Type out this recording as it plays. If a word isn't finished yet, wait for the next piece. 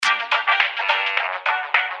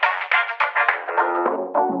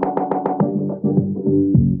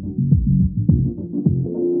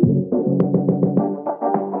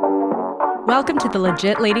Welcome to the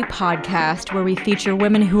Legit Lady Podcast, where we feature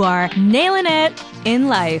women who are nailing it in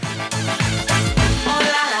life.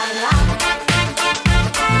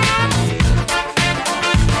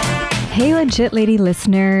 Hey, Legit Lady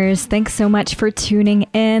listeners. Thanks so much for tuning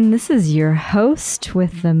in. This is your host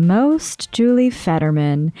with the most, Julie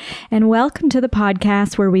Fetterman. And welcome to the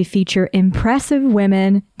podcast where we feature impressive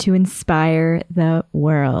women to inspire the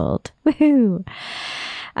world. Woohoo!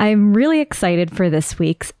 I'm really excited for this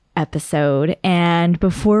week's episode. And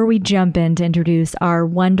before we jump in to introduce our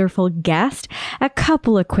wonderful guest, a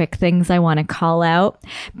couple of quick things I want to call out.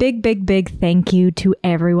 Big thank you to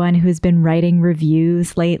everyone who's been writing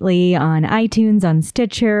reviews lately on iTunes, on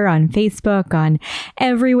Stitcher, on Facebook, on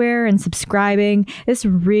everywhere, and subscribing. This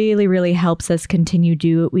really helps us continue to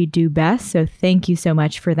do what we do best. So thank you so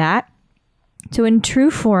much for that. So in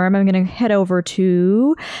true form, I'm going to head over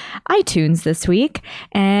to iTunes this week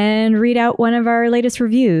and read out one of our latest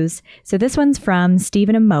reviews. So this one's from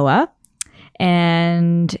Stephen Amoa,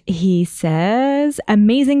 and he says,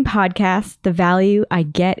 amazing podcast. The value I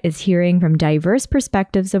get is hearing from diverse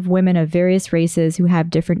perspectives of women of various races who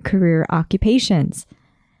have different career occupations.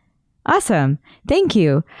 Awesome. Thank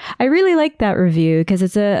you. I really like that review because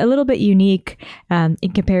it's a little bit unique in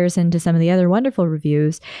comparison to some of the other wonderful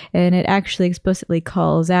reviews. And it actually explicitly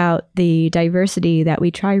calls out the diversity that we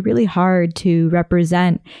try really hard to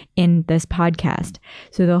represent in this podcast.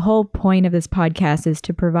 So the whole point of this podcast is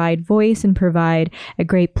to provide voice and provide a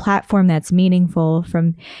great platform that's meaningful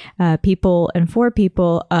from people and for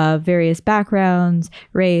people of various backgrounds,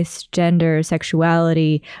 race, gender,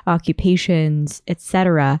 sexuality, occupations,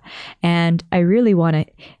 etc. And I really want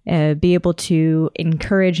to be able to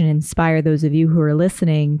encourage and inspire those of you who are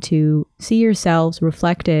listening to see yourselves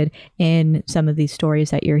reflected in some of these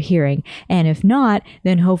stories that you're hearing. And if not,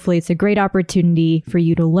 then hopefully it's a great opportunity for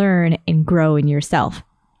you to learn and grow in yourself.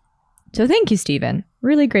 So thank you, Stephen.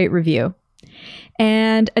 Really great review.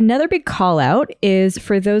 And another big call out is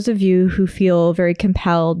for those of you who feel very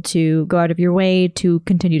compelled to go out of your way to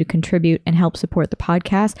continue to contribute and help support the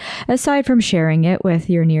podcast, aside from sharing it with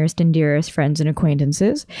your nearest and dearest friends and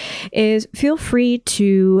acquaintances, is feel free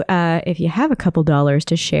to, if you have a couple dollars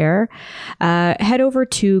to share, head over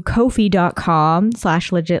to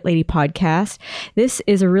ko-fi.com/legitladypodcast. This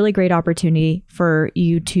is a really great opportunity for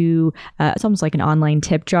you to, it's almost like an online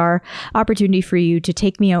tip jar, opportunity for you to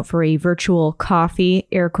take me out for a virtual coffee,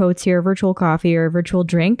 air quotes here, virtual coffee or virtual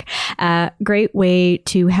drink. Great way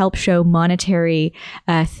to help show monetary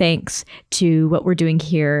thanks to what we're doing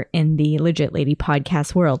here in the Legit Lady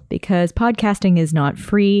podcast world, because podcasting is not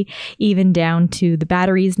free, even down to the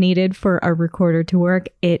batteries needed for a recorder to work.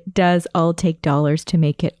 It does all take dollars to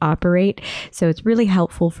make it operate. So it's really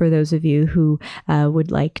helpful for those of you who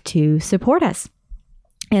would like to support us.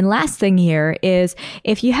 And last thing here is,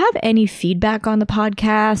 if you have any feedback on the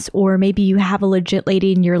podcast, or maybe you have a legit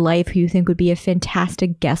lady in your life who you think would be a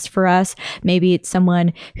fantastic guest for us, maybe it's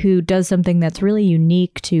someone who does something that's really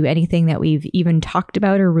unique to anything that we've even talked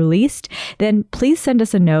about or released, then please send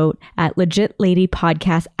us a note at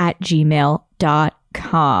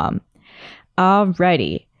legitladypodcast@gmail.com.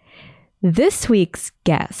 Alrighty. This week's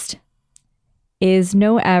guest is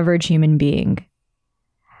no average human being.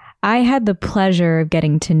 I had the pleasure of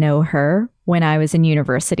getting to know her when I was in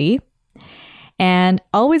university and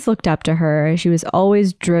always looked up to her. She was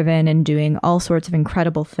always driven and doing all sorts of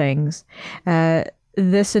incredible things.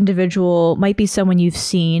 This individual might be someone you've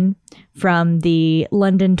seen from the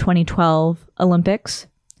London 2012 Olympics,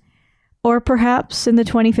 or perhaps in the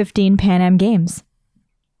 2015 Pan Am Games.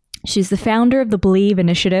 She's the founder of the Believe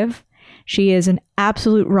Initiative. She is an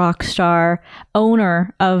absolute rock star,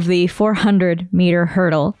 owner of the 400-meter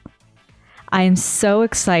hurdle. I am so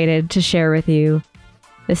excited to share with you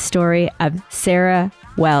the story of Sarah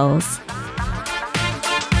Wells.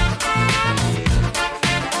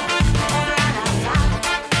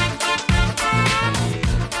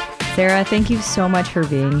 Sarah, thank you so much for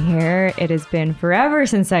being here. It has been forever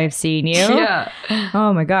since I've seen you. Yeah.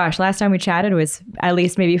 Oh my gosh. Last time we chatted was at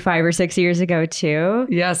least maybe 5 or 6 years ago too.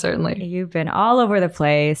 Yeah, certainly. You've been all over the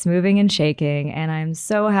place, moving and shaking, and I'm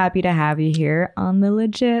so happy to have you here on the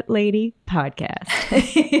Legit Lady podcast.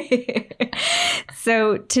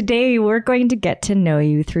 So today we're going to get to know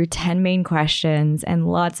you through 10 main questions and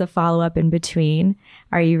lots of follow-up in between.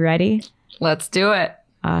 Are you ready? Let's do it.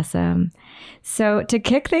 Awesome. So to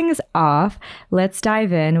kick things off, let's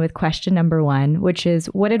dive in with question number 1, which is,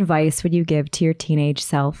 what advice would you give to your teenage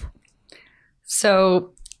self?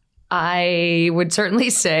 So I would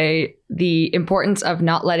certainly say the importance of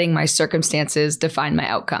not letting my circumstances define my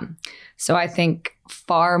outcome. So I think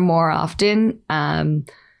far more often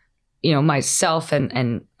myself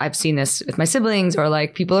and I've seen this with my siblings or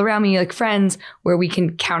like people around me, like friends, where we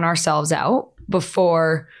can count ourselves out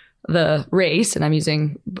before the race. And I'm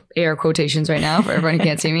using air quotations right now for everyone who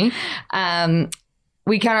can't see me.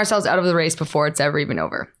 We count ourselves out of the race before it's ever even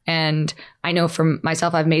over. And I know for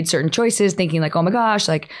myself, I've made certain choices thinking like, oh my gosh,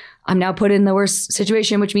 like I'm now put in the worst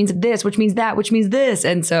situation, which means this, which means that, which means this.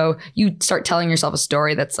 And so you start telling yourself a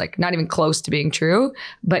story that's like not even close to being true,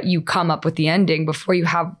 but you come up with the ending before you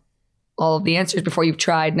have all of the answers, before you've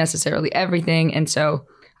tried necessarily everything. And so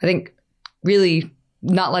I think really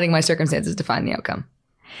not letting my circumstances define the outcome.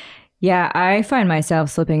 Yeah, I find myself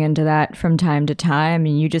slipping into that from time to time,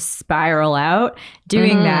 and you just spiral out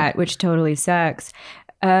doing that, which totally sucks.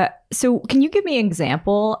 So can you give me an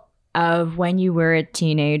example of when you were a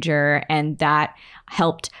teenager and that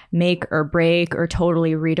helped make or break or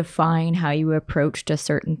totally redefine how you approached a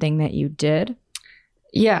certain thing that you did?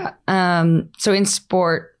 Yeah. So in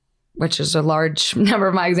sport, which is a large number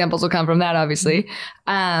of my examples will come from that, obviously.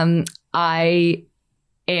 I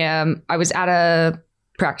was at a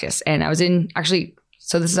practice and I was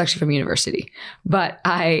so this is actually from university, but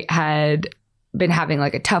I had been having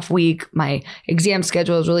like a tough week. My exam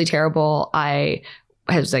schedule was really terrible. I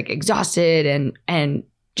was like exhausted and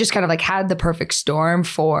just kind of like had the perfect storm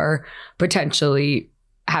for potentially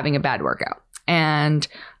having a bad workout. And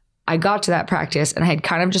I got to that practice and I had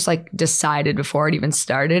kind of just like decided before it even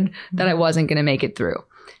started that I wasn't going to make it through.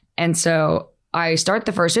 And so I start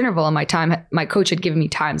the first interval and my coach had given me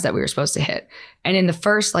times that we were supposed to hit. And in the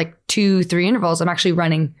first like 2-3 intervals, I'm actually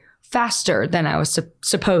running faster than I was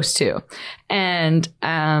supposed to. And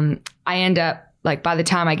I end up like by the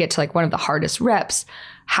time I get to like one of the hardest reps,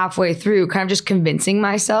 halfway through, kind of just convincing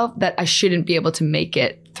myself that I shouldn't be able to make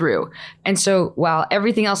it through. And so while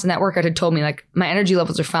everything else in that workout had told me like my energy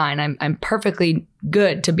levels are fine, I'm perfectly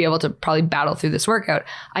good to be able to probably battle through this workout,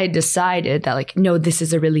 I had decided that like, no, this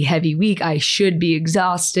is a really heavy week. I should be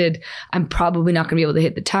exhausted. I'm probably not going to be able to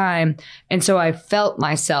hit the time. And so I felt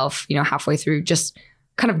myself, halfway through just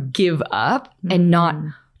kind of give up and not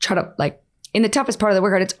try to like, in the toughest part of the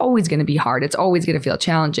workout, it's always going to be hard. It's always going to feel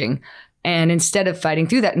challenging. And instead of fighting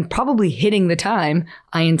through that and probably hitting the time,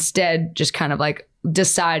 I instead just kind of like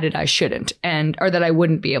decided I shouldn't or that I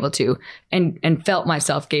wouldn't be able to and felt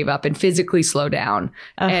myself gave up and physically slow down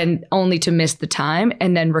and only to miss the time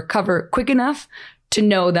and then recover quick enough to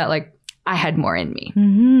know that like I had more in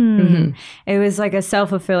me. It was like a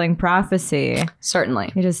self-fulfilling prophecy.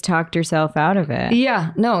 Certainly. You just talked yourself out of it.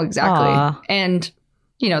 Yeah, no, exactly. And,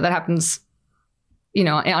 that happens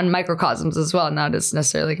on microcosms as well, not as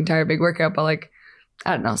necessarily like entire big workout, but like,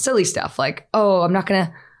 I don't know, silly stuff like, oh, I'm not going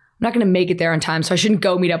to make it there on time, so I shouldn't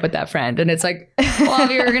go meet up with that friend. And it's like, well,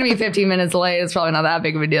 if you're going to be 15 minutes late, it's probably not that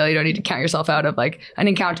big of a deal. You don't need to count yourself out of like an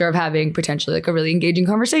encounter of having potentially like a really engaging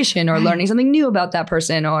conversation or learning something new about that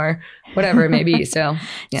person or whatever it may be. So,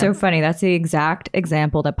 yeah. So funny. That's the exact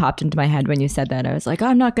example that popped into my head when you said that. I was like,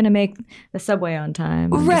 I'm not going to make the subway on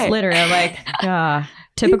time. I'm just literally like,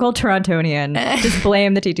 typical Torontonian. Just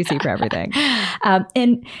blame the TTC for everything.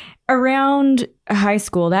 And around high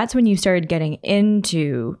school, that's when you started getting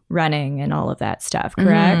into running and all of that stuff,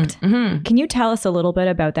 correct? Can you tell us a little bit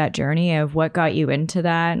about that journey of what got you into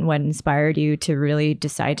that and what inspired you to really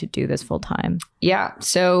decide to do this full time? Yeah.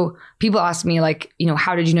 So people ask me like,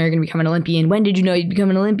 how did you know you're going to become an Olympian? When did you know you'd become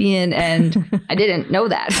an Olympian? And I didn't know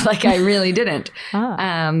that. Like I really didn't.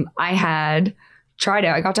 I had tried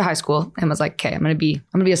out. I got to high school and was like, okay, I'm gonna be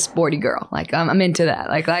a sporty girl. Like I'm into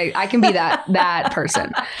that. Like I can be that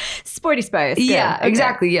person. Sporty Spice. Good. Yeah, okay.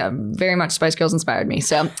 Exactly. Yeah, very much Spice Girls inspired me.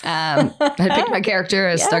 So I picked my character.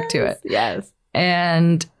 I stuck to it. Yes.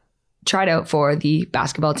 And tried out for the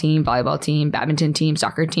basketball team, volleyball team, badminton team,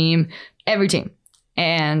 soccer team, every team,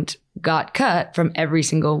 and got cut from every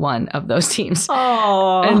single one of those teams.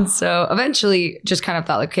 Oh. And so eventually, just kind of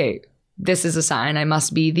thought, like, okay, this is a sign I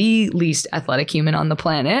must be the least athletic human on the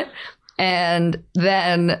planet. And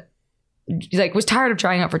then like was tired of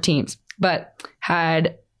trying out for teams, but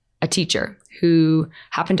had a teacher who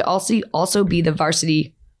happened to also be the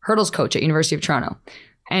varsity hurdles coach at University of Toronto.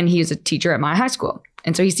 And he is a teacher at my high school.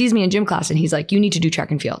 And so he sees me in gym class and he's like, you need to do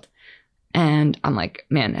track and field. And I'm like,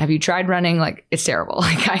 man, have you tried running? Like, it's terrible.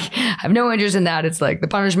 Like, I have no interest in that. It's like the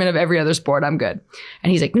punishment of every other sport. I'm good.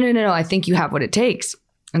 And he's like, no, I think you have what it takes.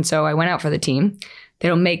 And so I went out for the team. They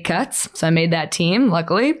don't make cuts. So I made that team,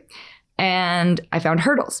 luckily. And I found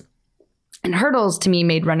hurdles. And hurdles to me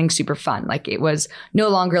made running super fun. Like it was no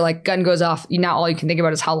longer like gun goes off. Now all you can think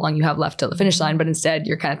about is how long you have left till the finish line. But instead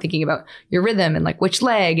you're kind of thinking about your rhythm and like which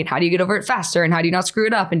leg and how do you get over it faster and how do you not screw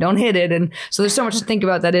it up and don't hit it. And so there's so much to think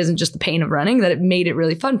about that isn't just the pain of running, that it made it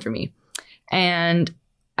really fun for me. And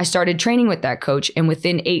I started training with that coach. And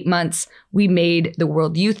within 8 months, we made the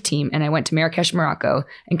world youth team. And I went to Marrakesh, Morocco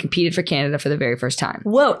and competed for Canada for the very first time.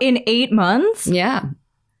 Whoa, in 8 months? Yeah.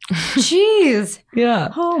 Jeez.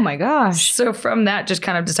 Yeah. Oh my gosh. So from that, just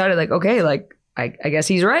kind of decided like, okay, like I guess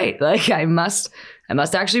he's right. Like I must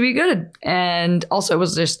actually be good. And also it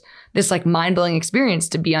was just this like mind-blowing experience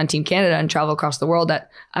to be on Team Canada and travel across the world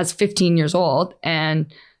as 15 years old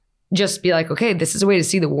and just be like, okay, this is a way to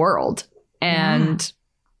see the world. And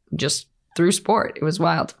just through sport, it was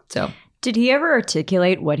wild. So did he ever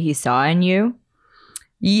articulate what he saw in you?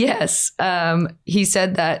 Yes. He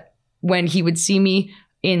said that when he would see me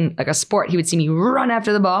in like a sport, he would see me run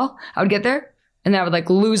after the ball. I would get there and then I would like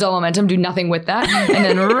lose all momentum, do nothing with that, and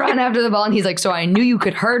then run after the ball. And he's like, so I knew you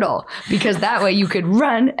could hurdle because that way you could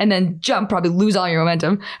run and then jump, probably lose all your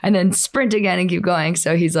momentum and then sprint again and keep going.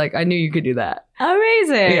 So he's like, I knew you could do that.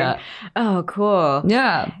 Amazing. Yeah. Oh, cool.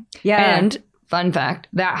 Yeah. Yeah. And fun fact,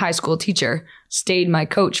 that high school teacher stayed my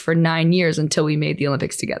coach for 9 years until we made the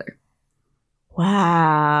Olympics together.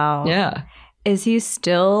 Wow. Yeah. Is he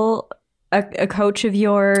still a coach of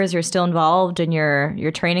yours? You're still involved in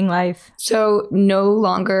your training life? So no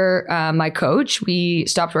longer my coach. We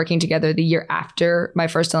stopped working together the year after my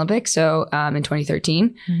first Olympics. So in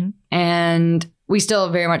 2013. Mm-hmm. And we still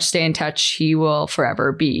very much stay in touch. He will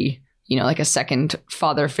forever be, like a second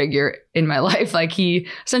father figure in my life. Like he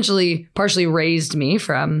essentially partially raised me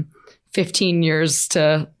from 15 years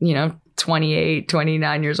to, 28,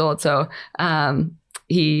 29 years old. So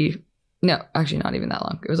no, actually not even that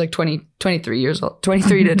long. It was like 23 years old,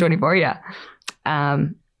 23 to 24. Yeah.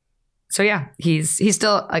 So yeah, he's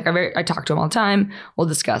still like, I talk to him all the time. We'll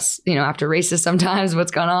discuss, after races sometimes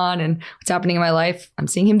what's going on and what's happening in my life. I'm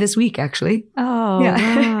seeing him this week, actually. Oh,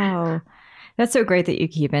 yeah. Wow. That's so great that you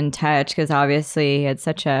keep in touch because obviously it's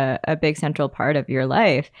such a big central part of your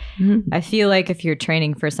life. Mm-hmm. I feel like if you're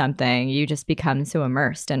training for something, you just become so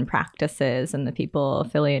immersed in practices and the people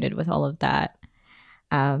affiliated with all of that.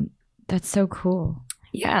 That's so cool.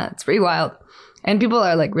 Yeah, it's pretty wild. And people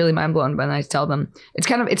are like really mind blown when I tell them it's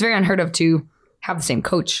very unheard of to have the same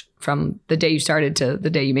coach from the day you started to the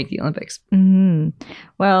day you make the Olympics. Mm-hmm.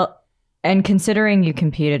 Well, and considering you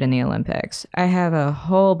competed in the Olympics, I have a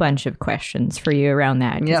whole bunch of questions for you around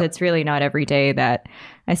that because It's really not every day that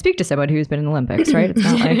I speak to someone who's been in the Olympics, right? It's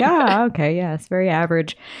not like, okay, yeah, it's very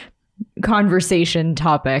average conversation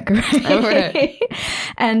topic, right? Right.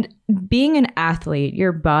 And being an athlete,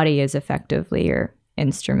 your body is effectively your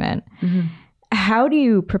instrument. Mm-hmm. How do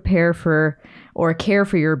you prepare for or care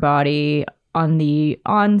for your body on the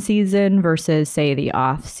on season versus, say, the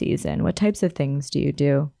off season? What types of things do you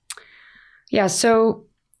do? Yeah, so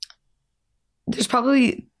there's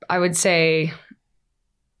probably, I would say,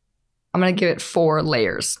 I'm going to give it 4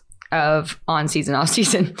 layers of on season, off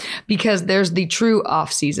season, because there's the true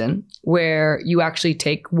off season where you actually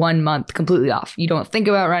take 1 month completely off. You don't think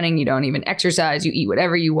about running. You don't even exercise. You eat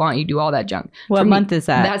whatever you want. You do all that junk. What month is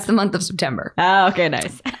that? That's the month of September. Oh, okay,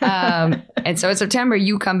 nice. And so in September,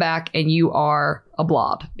 you come back and you are a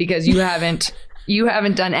blob because you haven't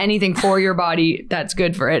done anything for your body that's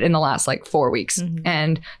good for it in the last 4 weeks. Mm-hmm.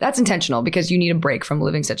 And that's intentional because you need a break from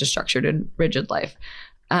living such a structured and rigid life.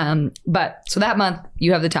 But so that month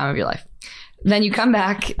you have the time of your life. Then you come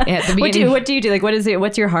back at the beginning. What do you do?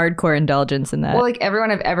 What's your hardcore indulgence in that? Well,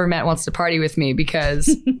 everyone I've ever met wants to party with me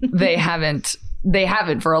because they haven't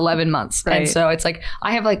for 11 months. Right. And so it's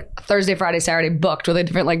I have Thursday, Friday, Saturday booked with a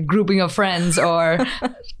different grouping of friends or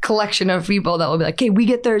collection of people that will be okay, we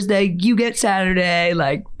get Thursday, you get Saturday.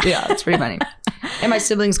 Yeah, it's pretty funny. And my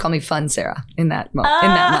siblings call me Fun Sarah in that month.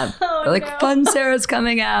 They're no. Fun Sarah's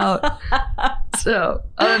coming out. So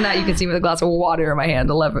other than that, you can see me with a glass of water in my hand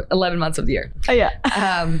 11 months of the year. Oh, yeah.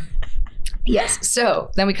 Yes. So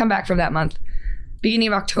then we come back from that month, beginning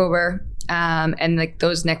of October. And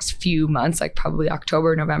those next few months, probably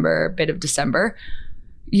October, November, a bit of December,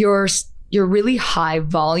 you're really high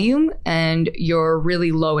volume and you're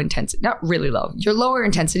really low intensity. Not really low. You're lower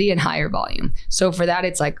intensity and higher volume. So for that,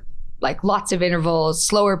 it's lots of intervals,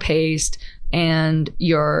 slower paced, and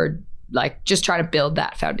you're just trying to build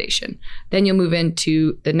that foundation. Then you'll move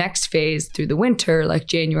into the next phase through the winter,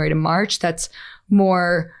 January to March. That's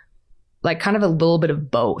more kind of a little bit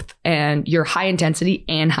of both, and you're high intensity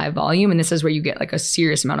and high volume. And this is where you get a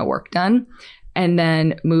serious amount of work done. And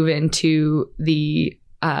then move into the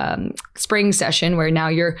spring session where now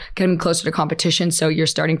you're getting closer to competition. So you're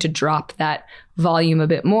starting to drop that volume a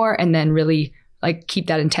bit more and then really keep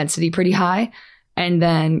that intensity pretty high. And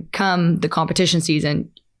then come the competition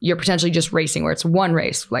season, you're potentially just racing where it's one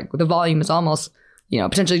race. The volume is almost,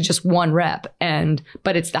 potentially just one rep.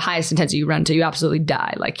 But it's the highest intensity you run until you absolutely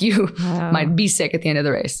die. Like you might be sick at the end of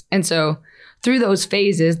the race. And so through those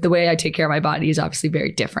phases, the way I take care of my body is obviously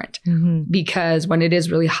very different because when it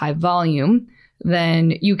is really high volume,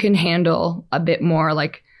 then you can handle a bit more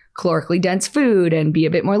like calorically dense food and be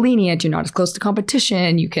a bit more lenient. You're not as close to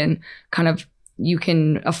competition. You can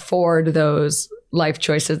afford those life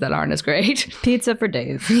choices that aren't as great. Pizza for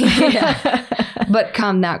days. Yeah. But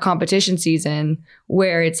come that competition season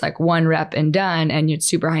where it's like one rep and done and it's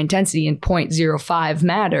super high intensity and 0.05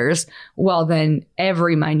 matters, well, then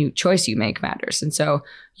every minute choice you make matters. And so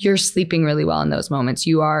you're sleeping really well in those moments.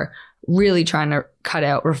 You are really trying to cut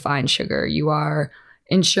out refined sugar. You are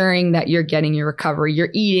ensuring that you're getting your recovery. You're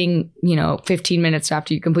eating, 15 minutes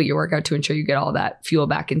after you complete your workout to ensure you get all that fuel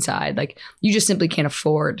back inside. Like you just simply can't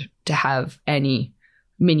afford to have any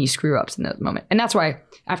mini screw ups in that moment. And that's why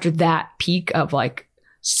after that peak of like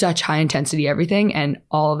such high intensity everything and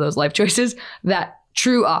all of those life choices, that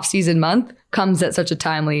true off season month comes at such a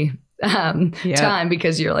timely time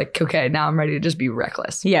because you're like, okay, now I'm ready to just be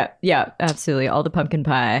reckless. Yeah, absolutely. All the pumpkin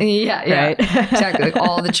pie. Yeah, right? Exactly. Like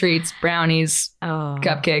all the treats, brownies,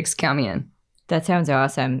 cupcakes, count me in. That sounds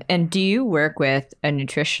awesome. And do you work with a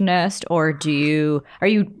nutritionist or are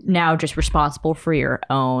you now just responsible for your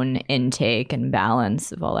own intake and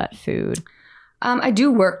balance of all that food? I do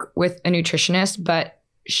work with a nutritionist, but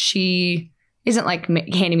she isn't like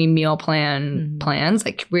handing me meal plans.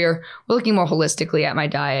 Like we're looking more holistically at my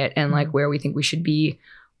diet and like where we think we should be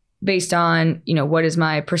based on, what is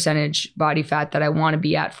my percentage body fat that I want to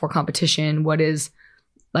be at for competition? What is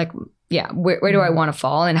like, where do I want to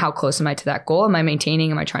fall and how close am I to that goal? Am I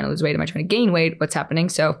maintaining? Am I trying to lose weight? Am I trying to gain weight? What's happening?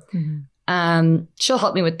 So she'll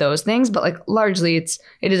help me with those things, but like largely it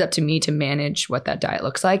is up to me to manage what that diet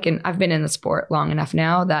looks like. And I've been in the sport long enough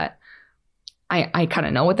now that I kind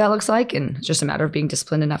of know what that looks like. And it's just a matter of being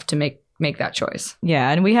disciplined enough to make that choice. Yeah.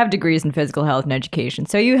 And we have degrees in physical health and education.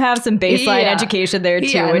 So you have some baseline education there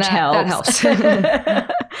too, which helps. That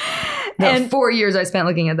helps. And 4 years I spent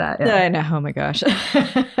looking at that. Yeah. I know. Oh my gosh.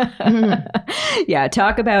 Yeah.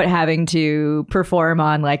 Talk about having to perform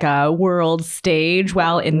on like a world stage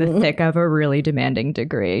while in the thick of a really demanding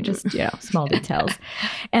degree. Just, small details.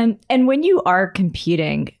 And when you are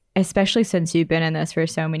competing, especially since you've been in this for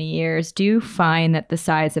so many years, do you find that the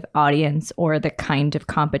size of audience or the kind of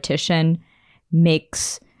competition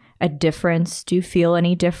makes a difference? Do you feel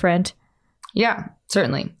any different? Yeah,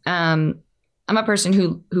 certainly. I'm a person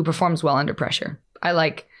who performs well under pressure.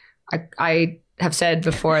 I have said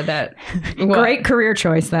before that great career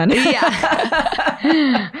choice then.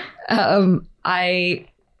 Yeah.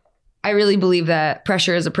 I really believe that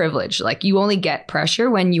pressure is a privilege. Like you only get pressure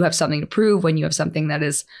when you have something to prove, when you have something that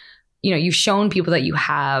is, you've shown people that you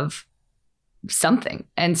have something.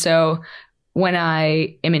 And so when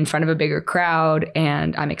I am in front of a bigger crowd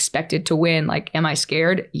and I'm expected to win, like, am I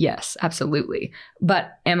scared? Yes, absolutely.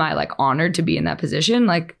 But am I like honored to be in that position?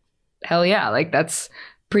 Like, hell yeah. Like that's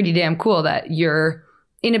pretty damn cool that you're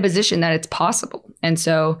in a position that it's possible. And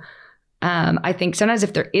so I think sometimes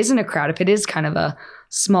if there isn't a crowd, if it is kind of a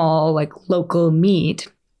small, like local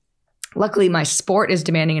meet, luckily my sport is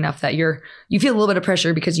demanding enough that you feel a little bit of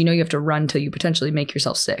pressure because you have to run till you potentially make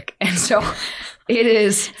yourself sick. And so it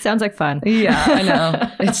is. Sounds like fun. Yeah, I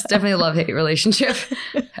know. It's definitely a love-hate relationship.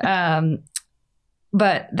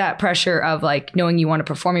 But that pressure of like knowing you want to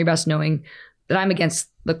perform your best, knowing that I'm against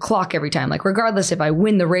the clock every time, like regardless if I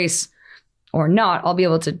win the race or not, I'll be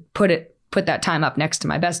able to put that time up next to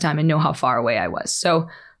my best time and know how far away I was. So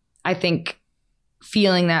I think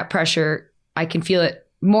feeling that pressure, I can feel it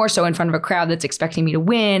more so in front of a crowd that's expecting me to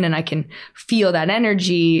win, and I can feel that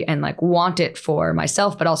energy and like want it for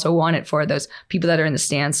myself, but also want it for those people that are in the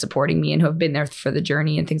stands supporting me and who have been there for the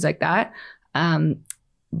journey and things like that.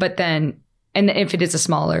 But then, and if it is a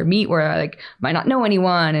smaller meet where I like might not know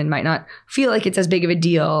anyone and might not feel like it's as big of a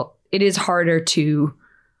deal, it is harder to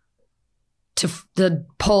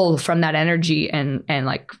pull from that energy and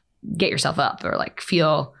like get yourself up or like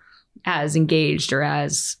feel as engaged or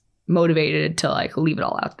as motivated to like leave it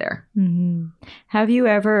all out there. Mm-hmm. Have you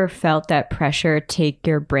ever felt that pressure take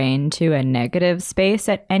your brain to a negative space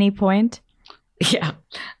at any point? Yeah.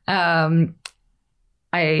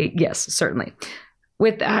 Yes, certainly.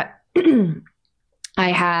 With that, I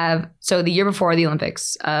have, so the year before the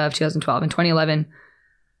Olympics of 2012 in 2011,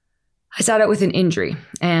 I sat out with an injury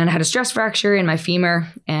and I had a stress fracture in my femur,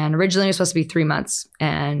 and originally it was supposed to be 3 months.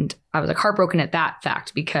 And I was like heartbroken at that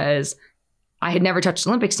fact because I had never touched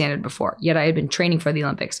Olympic standard before, yet I had been training for the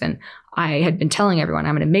Olympics. And I had been telling everyone,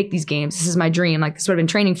 I'm going to make these games. This is my dream. Like, this is what I've been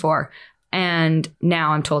training for. And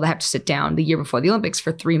now I'm told I have to sit down the year before the Olympics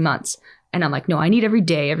for 3 months. And I'm like, no, I need every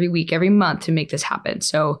day, every week, every month to make this happen.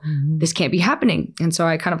 So this can't be happening. And so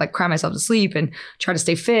I kind of like cry myself to sleep and try to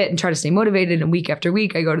stay fit and try to stay motivated. And week after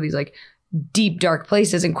week, I go to these like deep, dark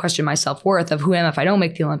places and question my self-worth of who am I if I don't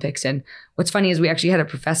make the Olympics. And what's funny is we actually had a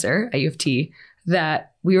professor at U of T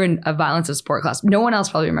that we were in a violence of sport class. No one else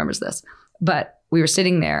probably remembers this, but we were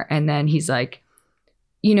sitting there and then he's like,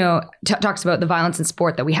 you know, talks about the violence in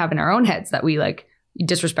sport that we have in our own heads, that we like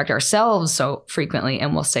disrespect ourselves so frequently,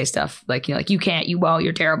 and we'll say stuff like, you know, like, you can't, you won't,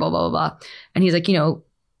 you're terrible, blah, blah, blah. And he's like, you know,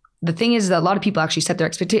 the thing is that a lot of people actually set their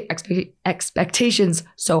expectations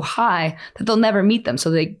so high that they'll never meet them.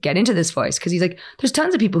 So they get into this voice. Cause he's like, there's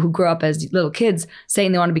tons of people who grow up as little kids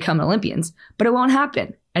saying they want to become Olympians, but it won't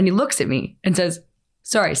happen. And he looks at me and says,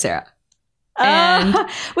 sorry, Sarah. And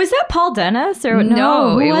was that Paul Dennis or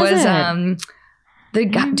no? Who It was it? the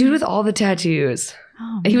guy, dude with all the tattoos.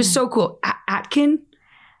 Oh, he was so cool. Atkins.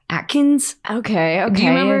 Okay. Do you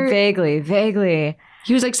remember? Vaguely.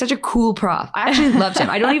 He was like such a cool prof. I actually loved him.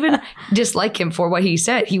 I don't even dislike him for what he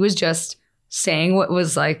said. He was just saying what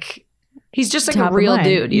was like, he's just like Top a real of mind.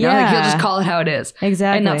 dude, you know? Like he'll Yeah. just call it how it is.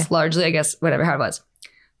 Exactly. And that's largely, I guess, whatever, how it was.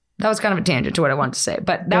 That was kind of a tangent to what I wanted to say.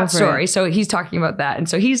 But that for story, it. so he's talking about that. And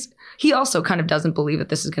so he also kind of doesn't believe that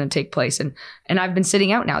this is going to take place. And I've been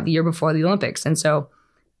sitting out now the year before the Olympics. And so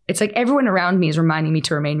it's like everyone around me is reminding me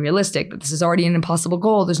to remain realistic, that this is already an impossible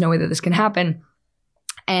goal. There's no way that this can happen.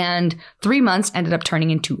 And 3 months ended up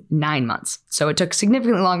turning into 9 months. So it took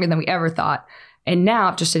significantly longer than we ever thought. And now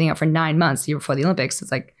after sitting out for 9 months, the year before the Olympics,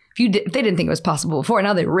 it's like, if they didn't think it was possible before,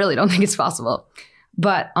 now they really don't think it's possible.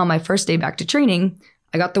 But on my first day back to training,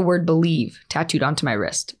 I got the word believe tattooed onto my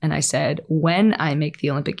wrist. And I said, when I make the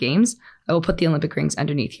Olympic Games, I will put the Olympic rings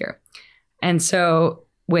underneath here. And so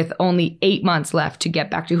with only 8 months left to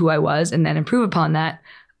get back to who I was and then improve upon that,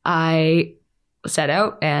 I set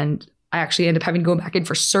out, and I actually ended up having to go back in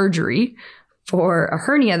for surgery for a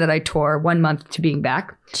hernia that I tore 1 month to being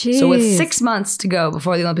back. Jeez. So with 6 months to go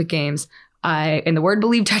before the Olympic Games, and the word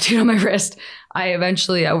believe tattooed on my wrist, I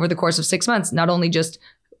eventually, over the course of 6 months, not only just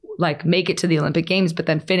like make it to the Olympic Games, but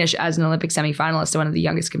then finish as an Olympic semifinalist, one of the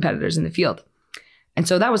youngest competitors in the field. And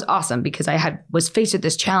so that was awesome because I was faced with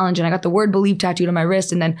this challenge, and I got the word believe tattooed on my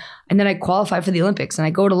wrist, and then I qualify for the Olympics, and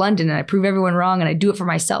I go to London and I prove everyone wrong, and I do it for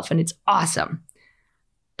myself, and it's awesome.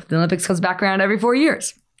 But the Olympics comes back around every 4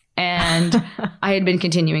 years. And I had been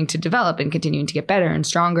continuing to develop and continuing to get better and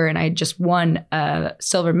stronger. And I had just won a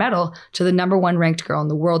silver medal to the #1 ranked girl in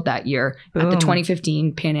the world that year at the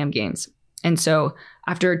 2015 Pan Am Games. And so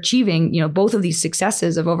after achieving, both of these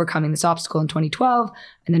successes of overcoming this obstacle in 2012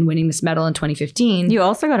 and then winning this medal in 2015. You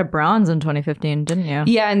also got a bronze in 2015, didn't you?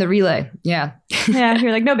 Yeah, in the relay. Yeah. Yeah,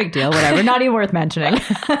 you're like, no big deal, whatever. Not even worth mentioning.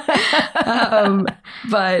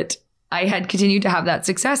 But I had continued to have that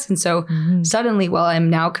success. And so suddenly, while I'm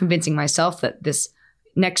now convincing myself that this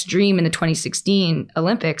next dream in the 2016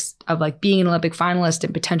 Olympics of like being an Olympic finalist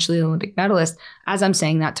and potentially an Olympic medalist, as I'm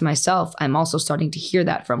saying that to myself, I'm also starting to hear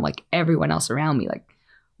that from like everyone else around me. Like,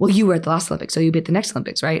 well, you were at the last Olympics, so you'll be at the next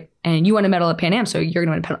Olympics, right? And you won a medal at Pan Am, so you're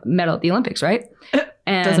going to win a medal at the Olympics, right?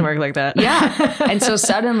 And doesn't work like that. Yeah. And so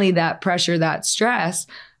suddenly that pressure, that stress,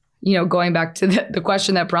 going back to the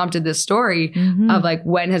question that prompted this story of like,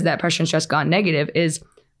 when has that pressure and stress gone negative, is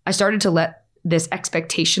I started to let this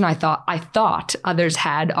expectation I thought others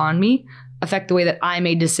had on me affect the way that I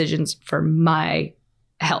made decisions for my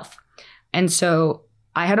health. And so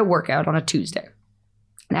I had a workout on a Tuesday,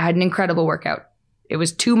 and I had an incredible workout. It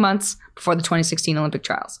was 2 months before the 2016 Olympic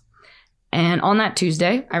trials. And on that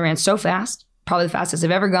Tuesday, I ran so fast, probably the fastest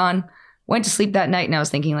I've ever gone, went to sleep that night, and I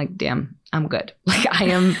was thinking like, damn, I'm good. Like, I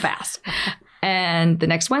am fast. And the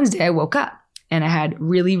next Wednesday I woke up and I had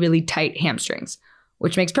really, really tight hamstrings,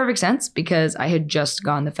 which makes perfect sense because I had just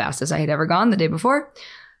gone the fastest I had ever gone the day before.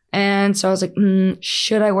 And so I was like,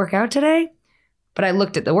 should I work out today? But I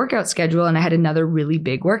looked at the workout schedule and I had another really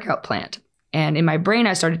big workout planned. And in my brain,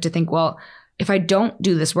 I started to think, well, if I don't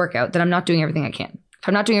do this workout, then I'm not doing everything I can. If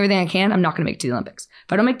I'm not doing everything I can, I'm not going to make it to the Olympics.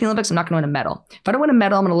 If I don't make the Olympics, I'm not going to win a medal. If I don't win a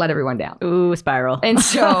medal, I'm going to let everyone down. Ooh, spiral. And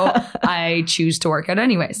so I choose to work out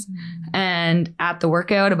anyways. And at the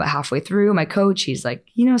workout, about halfway through, my coach, he's like,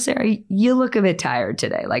 Sarah, you look a bit tired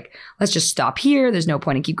today. Like, let's just stop here. There's no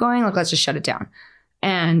point in keep going. Like, let's just shut it down.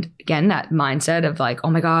 And again, that mindset of like, oh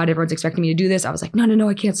my God, everyone's expecting me to do this. I was like, no,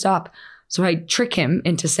 I can't stop. So I trick him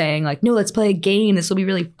into saying like, no, let's play a game. This will be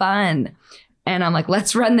really fun. And I'm like,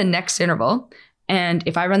 let's run the next interval. And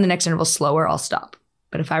if I run the next interval slower, I'll stop.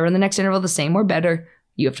 But if I run the next interval the same or better,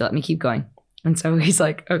 you have to let me keep going. And so he's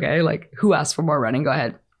like, okay, like, who asked for more running? Go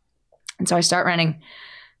ahead. And so I start running.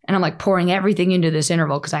 And I'm like pouring everything into this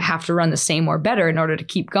interval because I have to run the same or better in order to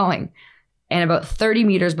keep going. And about 30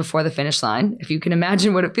 meters before the finish line, if you can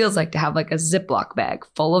imagine what it feels like to have like a Ziploc bag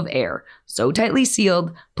full of air, so tightly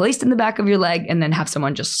sealed, placed in the back of your leg, and then have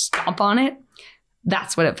someone just stomp on it.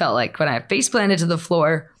 That's what it felt like when I face planted to the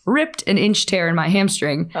floor, ripped an inch tear in my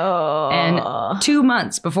hamstring. And 2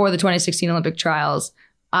 months before the 2016 Olympic trials,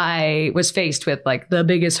 I was faced with like the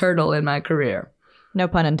biggest hurdle in my career. No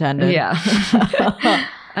pun intended. Yeah.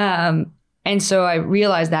 And so I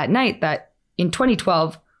realized that night that in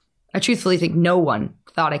 2012, I truthfully think no one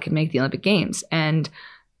thought I could make the Olympic Games. And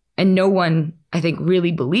no one, I think,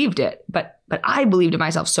 really believed it. But I believed in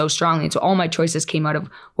myself so strongly. And so all my choices came out of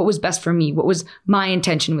what was best for me. What was my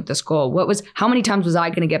intention with this goal? How many times was I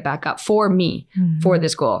going to get back up for me for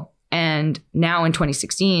this goal? And now in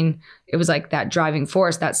 2016, it was like that driving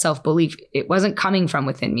force, that self-belief. It wasn't coming from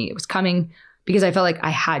within me. It was coming because I felt like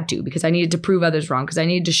I had to, because I needed to prove others wrong, because I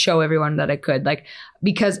needed to show everyone that I could, like,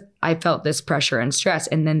 because I felt this pressure and stress.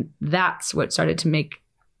 And then that's what started to make,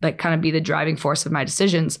 like, kind of be the driving force of my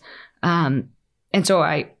decisions. And so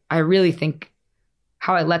I really think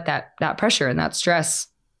how I let that pressure and that stress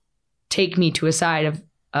take me to a side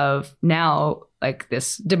of now, like,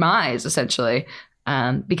 this demise, essentially,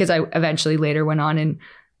 because I eventually later went on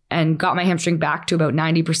and got my hamstring back to about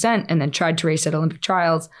 90% and then tried to race at Olympic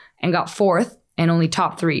trials and got fourth and only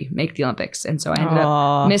top 3 make the Olympics. And so I ended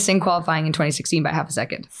up missing qualifying in 2016 by half a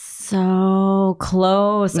second. So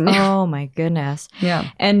close. Oh my goodness.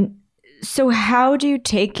 Yeah. And so how do you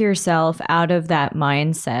take yourself out of that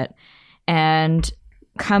mindset and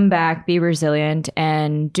come back, be resilient,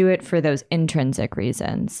 and do it for those intrinsic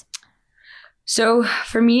reasons? So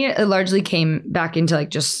for me, it largely came back into like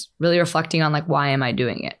just really reflecting on like, why am I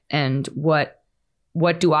doing it? And what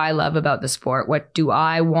do I love about the sport? What do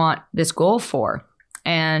I want this goal for?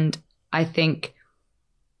 And I think,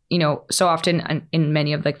 you know, so often in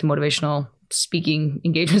many of like the motivational speaking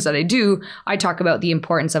engagements that I do, I talk about the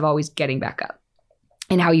importance of always getting back up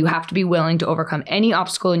and how you have to be willing to overcome any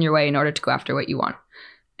obstacle in your way in order to go after what you want.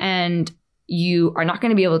 And you are not going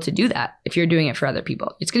to be able to do that if you're doing it for other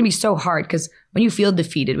people. It's going to be so hard because when you feel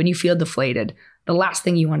defeated, when you feel deflated, the last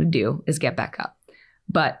thing you want to do is get back up.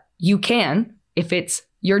 But you can, if it's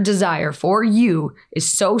your desire for you is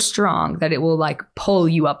so strong that it will like pull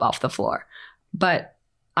you up off the floor. But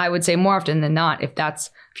I would say more often than not, if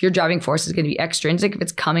your driving force is going to be extrinsic, if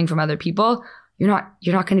it's coming from other people, you're not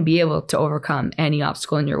going to be able to overcome any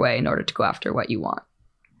obstacle in your way in order to go after what you want.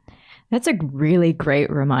 That's a really great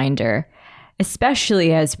reminder,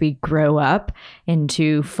 especially as we grow up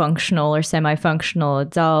into functional or semi-functional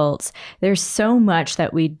adults. There's so much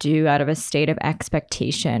that we do out of a state of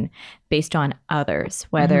expectation based on others,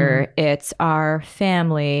 whether it's our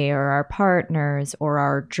family or our partners or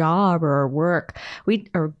our job or our work. We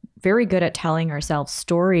are very good at telling ourselves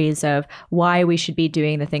stories of why we should be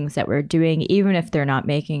doing the things that we're doing, even if they're not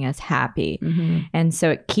making us happy. And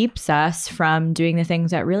so it keeps us from doing the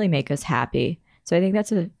things that really make us happy. So I think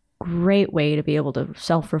that's a great way to be able to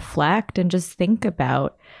self-reflect and just think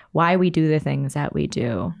about why we do the things that we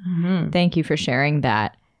do. Thank you for sharing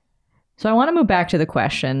that. So I want to move back to the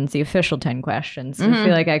questions, the official 10 questions. I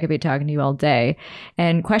feel like I could be talking to you all day.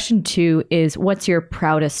 And question 2 is, what's your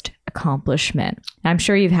proudest accomplishment? I'm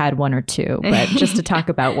sure you've had one or two, but just to talk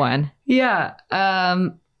about one. Yeah.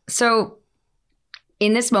 So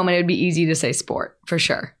in this moment, it would be easy to say sport for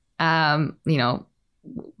sure. You know,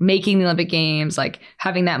 making the Olympic Games, like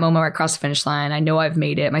having that moment where I crossed the finish line. I know I've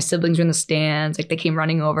made it. My siblings are in the stands. Like they came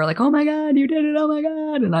running over like, oh my God, you did it. Oh my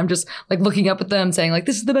God. And I'm just like looking up at them saying like,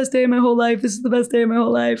 this is the best day of my whole life. This is the best day of my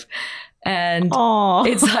whole life. And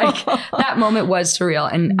it's like that moment was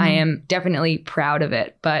surreal. And I am definitely proud of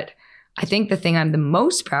it. But I think the thing I'm the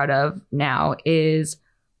most proud of now is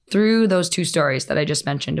through those 2 stories that I just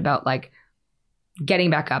mentioned about like getting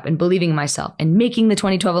back up and believing in myself and making the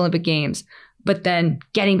 2012 Olympic Games, but then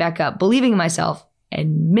getting back up, believing in myself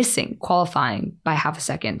and missing qualifying by half a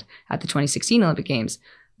second at the 2016 Olympic Games.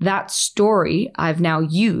 That story I've now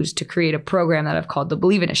used to create a program that I've called the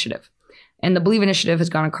Believe Initiative. And the Believe Initiative has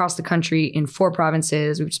gone across the country in 4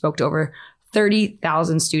 provinces. We've spoke to over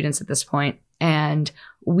 30,000 students at this point. And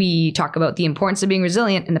we talk about the importance of being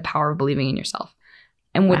resilient and the power of believing in yourself.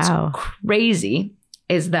 And what's crazy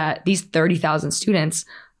is that these 30,000 students,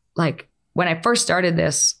 like when I first started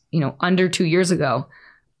this, you know, under 2 years ago,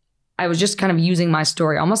 I was just kind of using my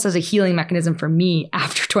story almost as a healing mechanism for me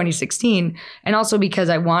after 2016. And also because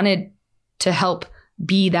I wanted to help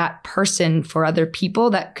be that person for other people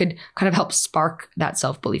that could kind of help spark that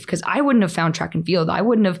self-belief. Because I wouldn't have found track and field. I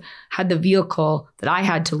wouldn't have had the vehicle that I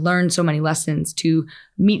had to learn so many lessons, to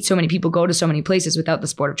meet so many people, go to so many places without the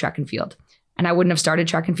sport of track and field. And I wouldn't have started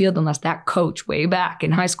track and field unless that coach way back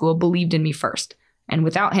in high school believed in me first. And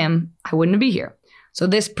without him, I wouldn't be here. So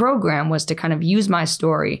this program was to kind of use my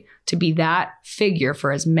story to be that figure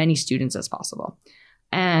for as many students as possible.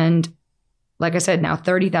 And like I said, now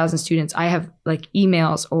 30,000 students, I have like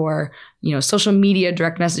emails or, social media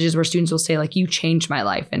direct messages where students will say like, you changed my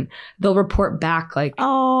life. And they'll report back like,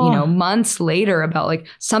 months later about like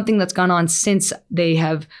something that's gone on since they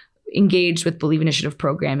have engaged with Believe Initiative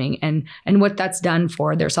programming and what that's done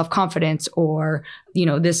for their self-confidence or,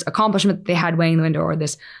 this accomplishment that they had weighing the window or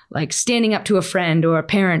this like standing up to a friend or a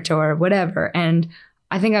parent or whatever. And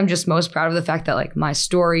I think I'm just most proud of the fact that like my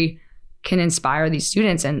story can inspire these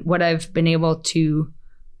students and what I've been able to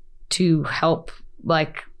help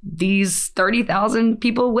like these 30,000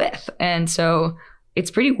 people with. And so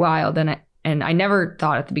it's pretty wild. And I never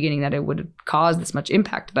thought at the beginning that it would cause this much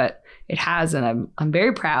impact, but it has. And I'm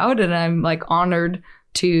very proud and I'm like honored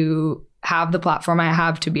to have the platform I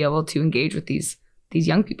have to be able to engage with these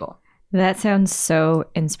young people. That sounds so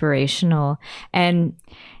inspirational. And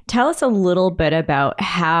tell us a little bit about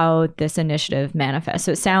how this initiative manifests.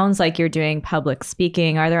 So it sounds like you're doing public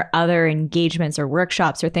speaking. Are there other engagements or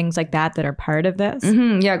workshops or things like that are part of this?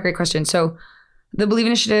 Mm-hmm. Yeah, great question. So the Believe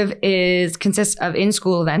Initiative consists of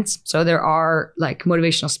in-school events. So there are like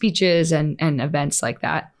motivational speeches and events like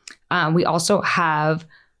that. We also have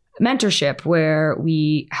mentorship where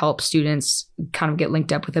we help students kind of get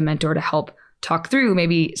linked up with a mentor to help talk through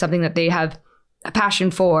maybe something that they have a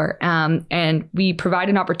passion for. And we provide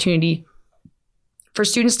an opportunity for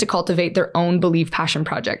students to cultivate their own Believe Passion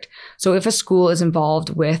project. So if a school is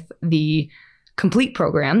involved with the Complete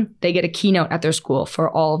program, they get a keynote at their school for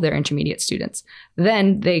all of their intermediate students.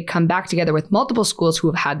 Then they come back together with multiple schools who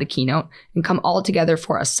have had the keynote and come all together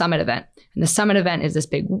for a summit event. And the summit event is this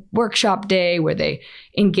big workshop day where they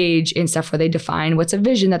engage in stuff where they define what's a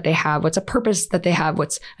vision that they have, what's a purpose that they have,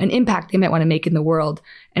 what's an impact they might want to make in the world.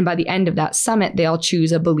 And by the end of that summit, they all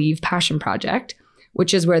choose a Believe Passion project,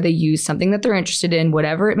 which is where they use something that they're interested in,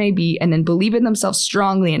 whatever it may be, and then believe in themselves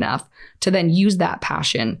strongly enough to then use that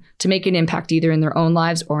passion to make an impact either in their own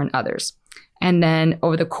lives or in others. And then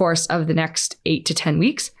over the course of the next 8 to 10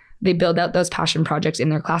 weeks, they build out those passion projects in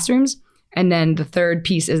their classrooms. And then the third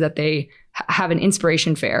piece is that they have an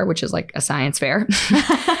inspiration fair, which is like a science fair,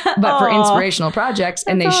 but for inspirational projects.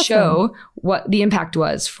 And they show what the impact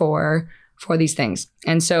was for these things.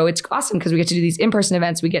 And so it's awesome because we get to do these in-person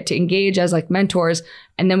events. We get to engage as like mentors,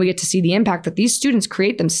 and then we get to see the impact that these students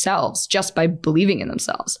create themselves just by believing in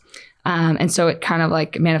themselves. And so it kind of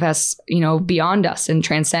like manifests, beyond us and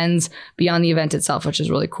transcends beyond the event itself, which is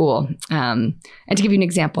really cool. And to give you an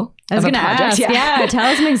example of a project. Yeah, tell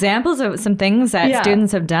us some examples of some things that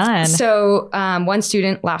students have done. So one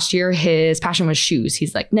student last year, his passion was shoes.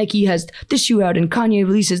 He's like, Nike has this shoe out and Kanye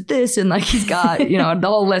releases this. And like, he's got, the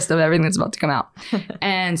whole list of everything that's about to come out.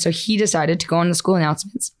 And so he decided to go on the school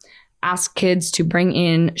announcements, ask kids to bring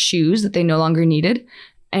in shoes that they no longer needed.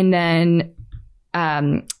 And then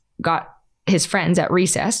got his friends at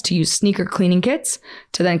recess to use sneaker cleaning kits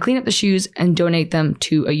to then clean up the shoes and donate them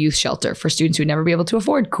to a youth shelter for students who would never be able to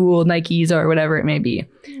afford cool Nikes or whatever it may be.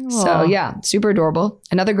 Aww. So yeah, super adorable.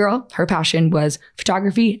 Another girl, her passion was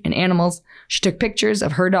photography and animals. She took pictures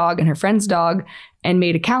of her dog and her friend's dog and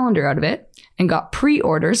made a calendar out of it and got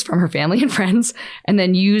pre-orders from her family and friends, and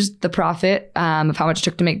then used the profit of how much it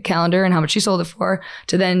took to make a calendar and how much she sold it for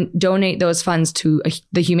to then donate those funds to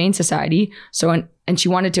the Humane Society. And she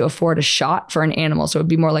wanted to afford a shot for an animal so it would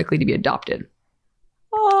be more likely to be adopted.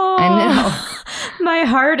 Oh, I know. My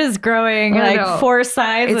heart is growing like 4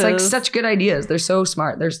 sizes. It's like such good ideas. They're so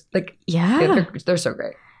smart. There's like, they're so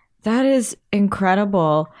great. That is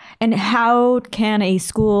incredible. And how can a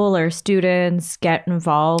school or students get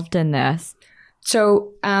involved in this?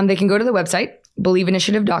 So they can go to the website,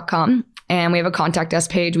 believeinitiative.com, and we have a contact us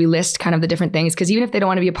page. We list kind of the different things because even if they don't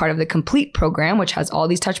want to be a part of the Complete program, which has all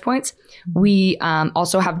these touch points, we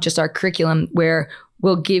also have just our curriculum where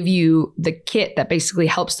we'll give you the kit that basically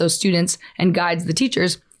helps those students and guides the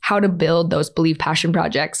teachers how to build those Believe Passion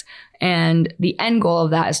projects. And the end goal of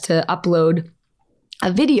that is to upload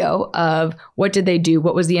a video of what did they do?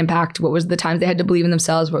 What was the impact? What was the times they had to believe in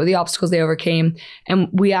themselves? What were the obstacles they overcame? And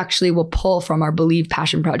we actually will pull from our Believe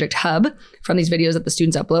Passion Project hub from these videos that the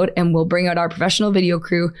students upload, and we'll bring out our professional video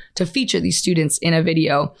crew to feature these students in a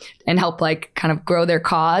video and help like kind of grow their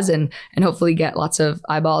cause and hopefully get lots of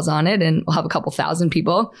eyeballs on it. And we'll have a couple thousand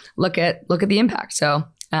people look at the impact. So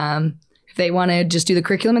If they want to just do the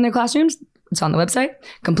curriculum in their classrooms, it's on the website.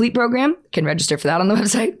 Complete program, can register for that on the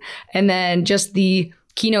website. And then just the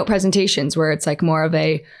keynote presentations where it's like more of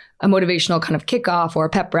a motivational kind of kickoff or a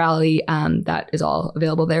pep rally, that is all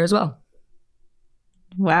available there as well.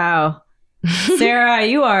 Wow. Sarah,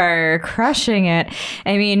 you are crushing it.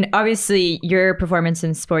 I mean, obviously, your performance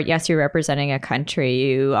in sport, yes, you're representing a country.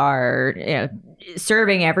 You are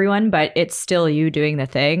serving everyone, but it's still you doing the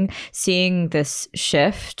thing. Seeing this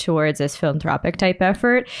shift towards this philanthropic type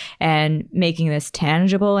effort and making this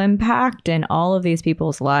tangible impact in all of these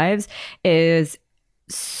people's lives is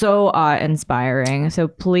so awe-inspiring. So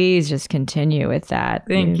please just continue with that.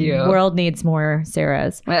 Thank you. The world needs more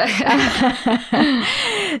Sarahs.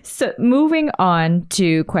 So moving on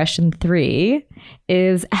to question 3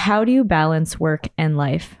 is, how do you balance work and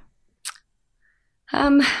life?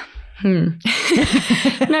 I'm not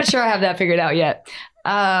sure I have that figured out yet.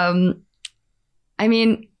 I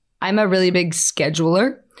mean, I'm a really big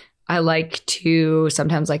scheduler. I like to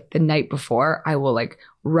sometimes, like the night before, I will like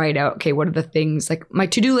write out, okay, what are the things, like my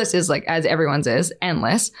to-do list is like, as everyone's is,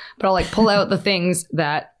 endless, but I'll like pull out the things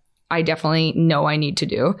that I definitely know I need to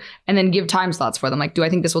do and then give time slots for them. Like, do I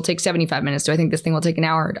think this will take 75 minutes? Do I think this thing will take an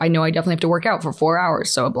hour? I know I definitely have to work out for 4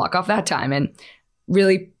 hours. So I block off that time, and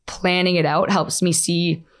really planning it out helps me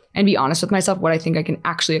see and be honest with myself what I think I can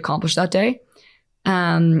actually accomplish that day.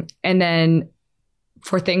 And then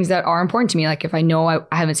for things that are important to me, like if I know I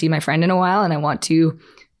haven't seen my friend in a while and I want to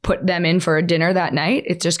put them in for a dinner that night,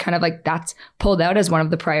 it's just kind of like that's pulled out as one of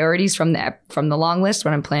the priorities from the long list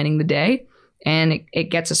when I'm planning the day. And it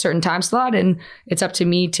gets a certain time slot, and it's up to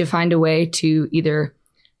me to find a way to either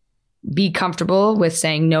be comfortable with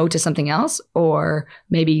saying no to something else, or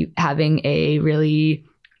maybe having a really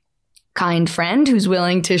kind friend who's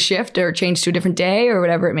willing to shift or change to a different day or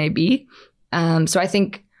whatever it may be. So I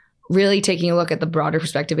think really taking a look at the broader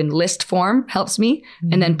perspective in list form helps me.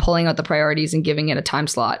 Mm-hmm. And then pulling out the priorities and giving it a time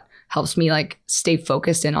slot helps me like stay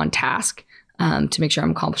focused and on task, to make sure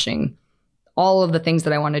I'm accomplishing all of the things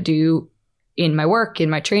that I want to do in my work, in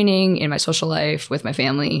my training, in my social life, with my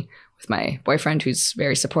family, with my boyfriend, who's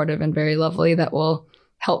very supportive and very lovely, that will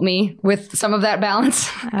help me with some of that balance.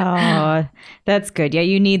 Oh, that's good. Yeah,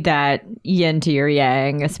 you need that yin to your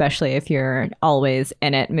yang, especially if you're always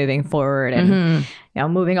in it, moving forward and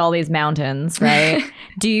moving all these mountains, right?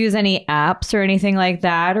 Do you use any apps or anything like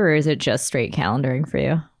that, or is it just straight calendaring for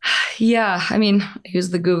you? Yeah, I mean, I use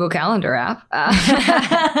the Google Calendar app.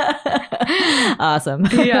 Awesome.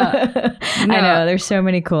 Yeah. No. I know there's so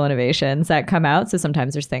many cool innovations that come out. So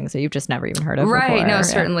sometimes there's things that you've just never even heard of right. before. No,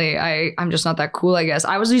 certainly. I'm just not that cool, I guess.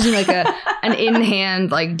 I was using like an in-hand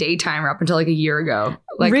like day timer up until like a year ago.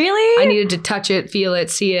 Like, really? I needed to touch it, feel it,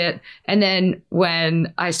 see it. And then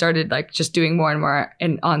when I started like just doing more and more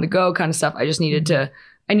and on the go kind of stuff, I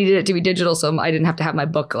needed it to be digital, so I didn't have to have my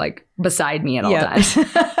book like beside me at all times.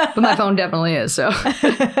 But my phone definitely is. So,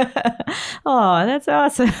 oh, that's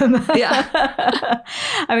awesome. Yeah.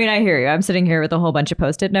 I mean, I hear you. I'm sitting here with a whole bunch of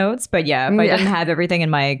Post-it notes, but if I didn't have everything in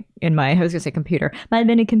my I was gonna say computer, my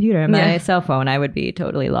mini computer, and my cell phone, I would be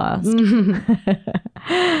totally lost.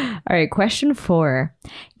 All right, question 4.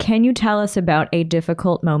 Can you tell us about a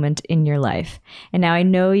difficult moment in your life? And now I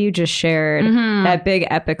know you just shared that big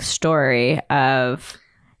epic story of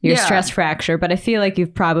your stress fracture, but I feel like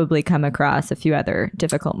you've probably come across a few other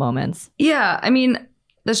difficult moments. Yeah, I mean,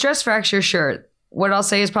 the stress fracture, sure. What I'll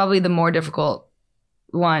say is probably the more difficult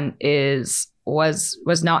one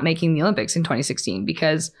was not making the Olympics in 2016,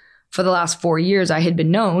 because for the last 4 years I had been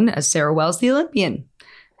known as Sarah Wells the Olympian.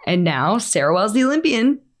 And now Sarah Wells the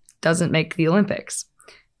Olympian doesn't make the Olympics.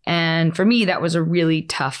 And for me, that was a really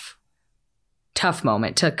tough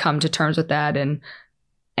moment to come to terms with that. And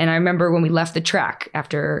I remember when we left the track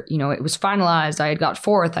after, it was finalized, I had got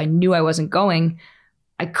 4th, I knew I wasn't going.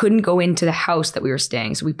 I couldn't go into the house that we were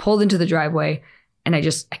staying. So we pulled into the driveway and I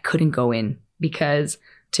couldn't go in, because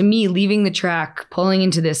to me, leaving the track, pulling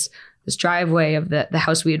into this driveway of the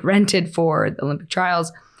house we had rented for the Olympic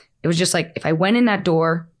trials, it was just like, if I went in that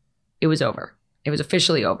door, it was over. It was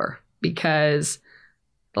officially over, because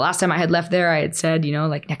the last time I had left there, I had said,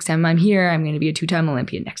 like, next time I'm here, I'm going to be a 2-time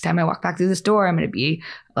Olympian. Next time I walk back through this door, I'm going to be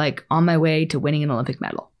like on my way to winning an Olympic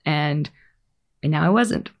medal. And now I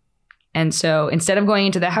wasn't. And so instead of going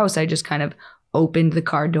into the house, I just kind of opened the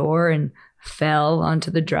car door and fell onto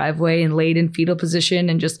the driveway and laid in fetal position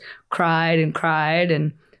and just cried and cried.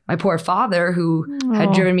 And my poor father, who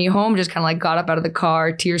had driven me home, just kind of like got up out of the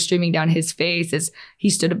car, tears streaming down his face as he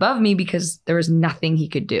stood above me, because there was nothing he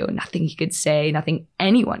could do, nothing he could say, nothing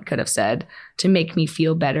anyone could have said to make me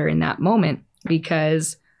feel better in that moment,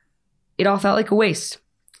 because it all felt like a waste.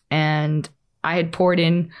 And I had poured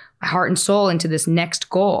in my heart and soul into this next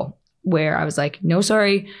goal where I was like, no,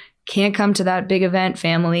 sorry, can't come to that big event,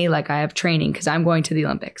 family. Like I have training because I'm going to the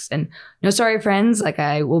Olympics. And no, sorry, friends. Like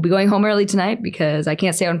I will be going home early tonight because I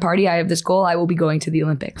can't stay out and party. I have this goal. I will be going to the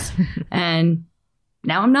Olympics. And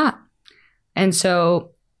now I'm not. And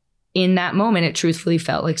so in that moment, it truthfully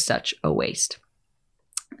felt like such a waste.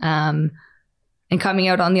 And coming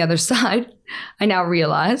out on the other side, I now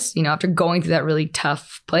realize, after going through that really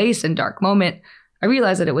tough place and dark moment, I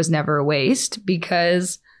realized that it was never a waste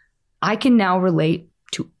because I can now relate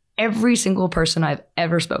to every single person I've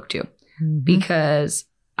ever spoke to because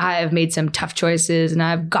I've made some tough choices and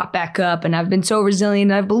I've got back up and I've been so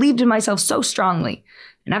resilient and I've believed in myself so strongly.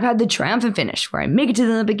 And I've had the triumphant finish where I make it to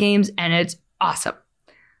the Olympic Games and it's awesome.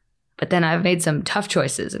 But then I've made some tough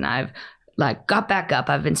choices and I've got back up.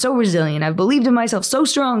 I've been so resilient. I've believed in myself so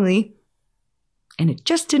strongly and it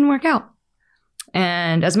just didn't work out.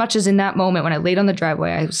 And as much as in that moment when I laid on the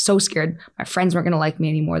driveway, I was so scared my friends weren't going to like me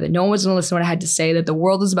anymore, that no one was going to listen to what I had to say, that the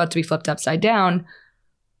world was about to be flipped upside down,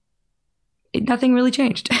 nothing really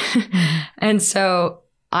changed. And so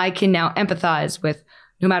I can now empathize with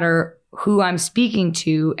no matter who I'm speaking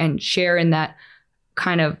to and share in that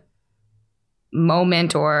kind of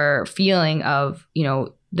moment or feeling of,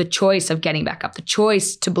 the choice of getting back up, the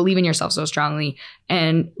choice to believe in yourself so strongly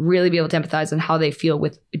and really be able to empathize on how they feel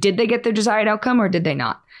with, did they get their desired outcome or did they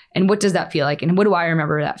not? And what does that feel like? And what do I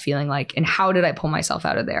remember that feeling like? And how did I pull myself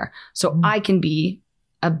out of there? So I can be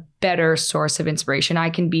a better source of inspiration. I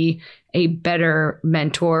can be a better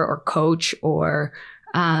mentor or coach or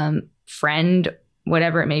friend,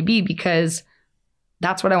 whatever it may be, because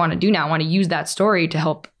that's what I want to do now. I want to use that story to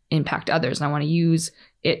help impact others. And I want to use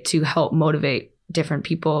it to help motivate different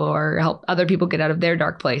people or help other people get out of their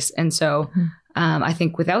dark place. And so I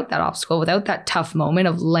think without that obstacle, without that tough moment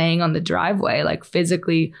of laying on the driveway, like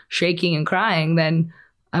physically shaking and crying, then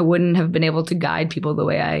I wouldn't have been able to guide people the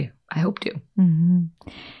way I hope to. Mm-hmm.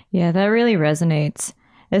 Yeah, that really resonates,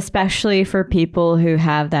 especially for people who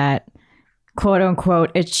have that quote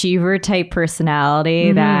unquote achiever type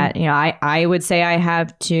personality that, I would say I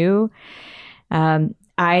have too.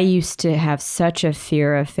 I used to have such a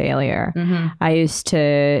fear of failure. I used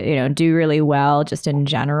to, do really well just in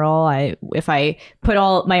general. If I put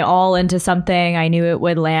my all into something, I knew it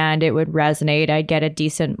would land, it would resonate. I'd get a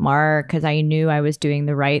decent mark because I knew I was doing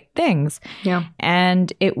the right things. Yeah.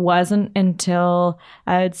 And it wasn't until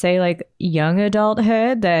I would say young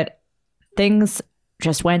adulthood that things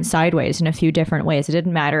just went sideways in a few different ways. It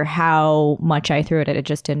didn't matter how much I threw at it. It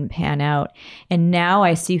just didn't pan out. And now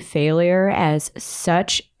I see failure as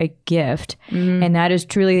such a gift. And that is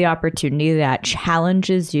truly the opportunity that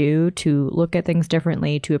challenges you to look at things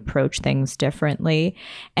differently, to approach things differently,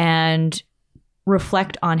 and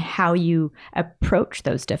reflect on how you approach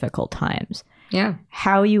those difficult times. Yeah.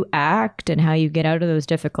 How you act and how you get out of those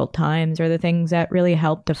difficult times are the things that really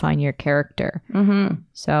help define your character.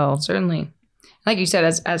 So certainly. Like you said,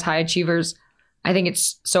 as high achievers, I think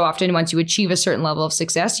it's so often once you achieve a certain level of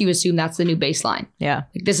success, you assume that's the new baseline. Yeah.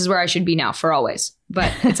 This is where I should be now for always.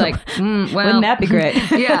 But it's well. Wouldn't that be great?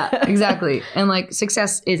 Yeah, exactly. And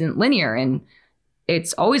success isn't linear and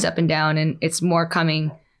it's always up and down. And it's more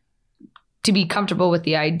coming to be comfortable with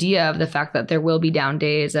the idea of the fact that there will be down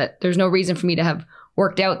days, that there's no reason for me to have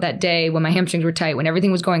worked out that day when my hamstrings were tight, when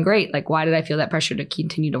everything was going great. Why did I feel that pressure to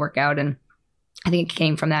continue to work out? And I think it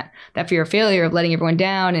came from that fear of failure, of letting everyone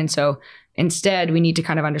down. And so instead, we need to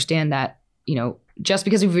kind of understand that, just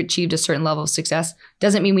because we've achieved a certain level of success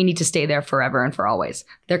doesn't mean we need to stay there forever and for always.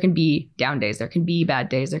 There can be down days. There can be bad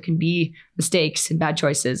days. There can be mistakes and bad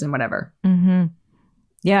choices and whatever.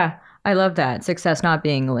 Yeah, I love that. Success not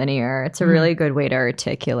being linear. It's a really good way to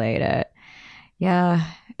articulate it. Yeah.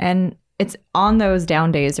 And it's on those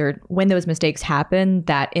down days or when those mistakes happen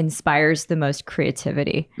that inspires the most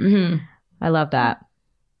creativity. I love that.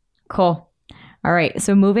 Cool. All right.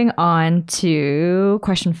 So moving on to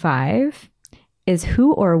question 5 is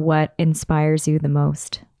who or what inspires you the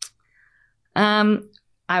most? I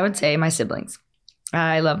would say my siblings.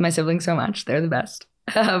 I love my siblings so much. They're the best.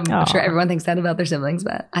 I'm sure everyone thinks that about their siblings,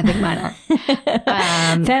 but I think mine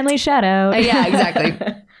are. Family shout out. Yeah, exactly.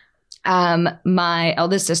 My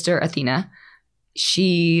eldest sister, Athena,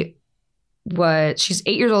 she's 8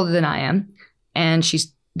 years older than I am. And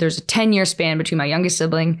there's a 10-year span between my youngest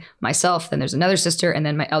sibling, myself, then there's another sister, and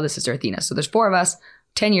then my eldest sister, Athena. So there's 4 of us,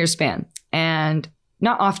 10-year span. And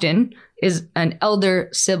not often is an elder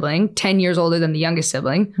sibling, 10 years older than the youngest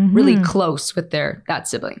sibling, really close with that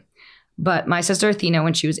sibling. But my sister, Athena,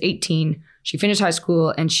 when she was 18, she finished high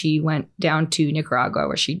school and she went down to Nicaragua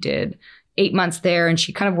where she did 8 months there. And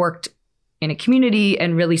she kind of worked in a community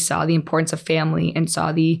and really saw the importance of family and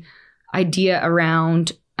saw the idea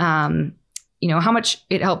around, how much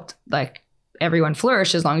it helped like everyone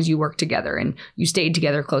flourish as long as you worked together and you stayed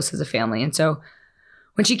together close as a family. And so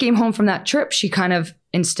when she came home from that trip, she kind of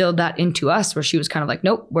instilled that into us where she was kind of like,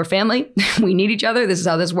 nope, we're family. We need each other. This is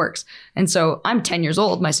how this works. And so I'm 10 years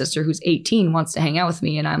old. My sister, who's 18, wants to hang out with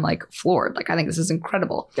me. And I'm like floored. Like, I think this is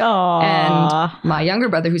incredible. Aww. And my younger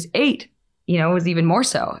brother, who's 8, was even more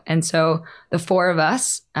so. And so the 4 of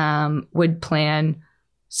us would plan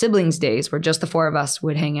siblings days where just the 4 of us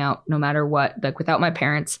would hang out no matter what, like without my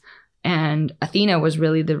parents. And Athena was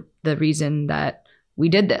really the reason that we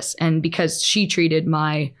did this. And because she treated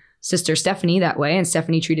my sister Stephanie that way and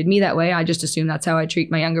Stephanie treated me that way, I just assumed that's how I treat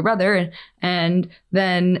my younger brother. And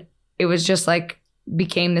then it was just like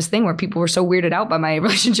became this thing where people were so weirded out by my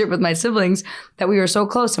relationship with my siblings that we were so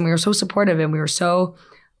close and we were so supportive and we were so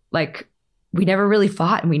like, we never really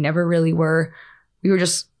fought and we never really were, we were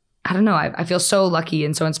just, I don't know. I feel so lucky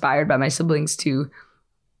and so inspired by my siblings to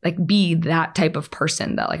like be that type of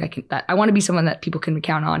person that like I want to be someone that people can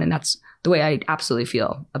count on. And that's the way I absolutely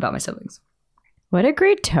feel about my siblings. What a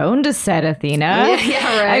great tone to set, Athena.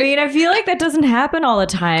 Yeah, right. I mean, I feel like that doesn't happen all the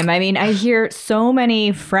time. I mean, I hear so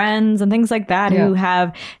many friends and things like that who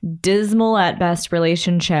have dismal at best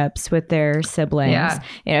relationships with their siblings. Yeah.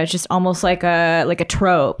 It's just almost like a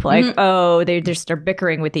trope. Like, they just are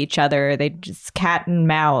bickering with each other. They just cat and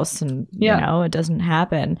mouse and, it doesn't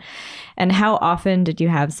happen. And how often did you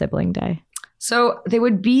have sibling day? So they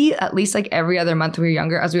would be at least like every other month when we were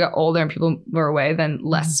younger. As we got older and people were away, then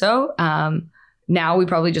less so. Now we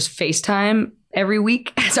probably just FaceTime every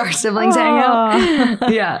week as our siblings hang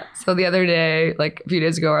out. Yeah. So the other day, like a few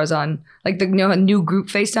days ago, I was on like the new group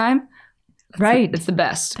FaceTime. Right. It's the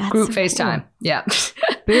best. That's group so FaceTime. Cool. Yeah.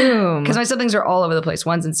 Boom. Because my siblings are all over the place.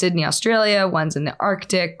 One's in Sydney, Australia. One's in the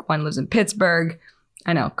Arctic. One lives in Pittsburgh.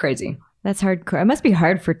 I know. Crazy. That's hardcore. It must be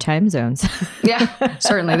hard for time zones. Yeah,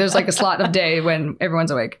 certainly. There's like a slot of day when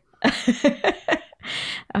everyone's awake.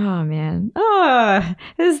 Oh, man. Oh,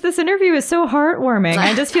 this interview is so heartwarming.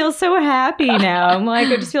 I just feel so happy now. I'm like,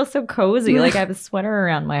 I just feel so cozy. Like I have a sweater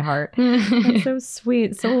around my heart. It's so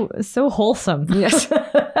sweet. So wholesome. Yes.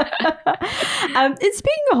 And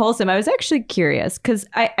speaking of wholesome, I was actually curious because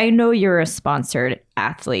I know you're a sponsored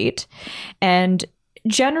athlete. And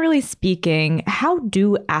generally speaking, how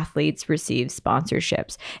do athletes receive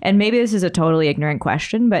sponsorships? And maybe this is a totally ignorant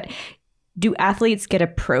question, but do athletes get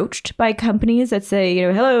approached by companies that say,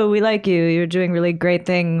 hello, we like you, you're doing really great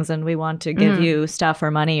things and we want to give you stuff or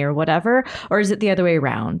money or whatever? Or is it the other way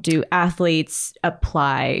around? Do athletes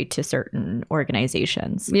apply to certain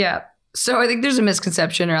organizations? Yeah. So I think there's a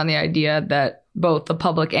misconception around the idea that both the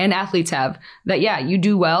public and athletes have that, you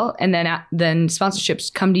do well. And then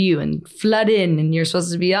sponsorships come to you and flood in and you're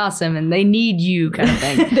supposed to be awesome and they need you kind of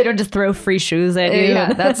thing. They don't just throw free shoes at you.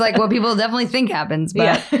 Yeah, that's like what people definitely think happens.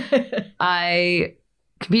 But I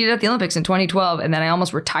competed at the Olympics in 2012 and then I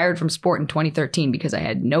almost retired from sport in 2013 because I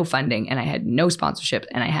had no funding and I had no sponsorship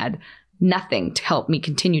and I had nothing to help me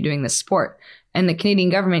continue doing this sport. And the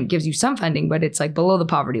Canadian government gives you some funding, but it's like below the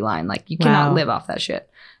poverty line. Like you cannot live off that shit.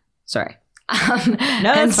 Sorry. No,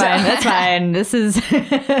 that's fine. That's fine. This is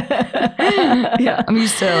I'm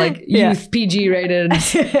used to like youth PG rated.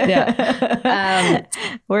 Yeah.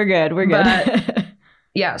 We're good.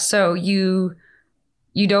 But, so you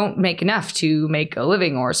don't make enough to make a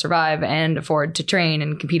living or survive and afford to train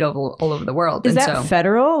and compete all over the world. Is that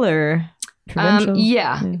federal or provincial?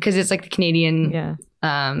 Because it's like the Canadian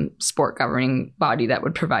sport governing body that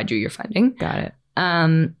would provide you your funding. Got it.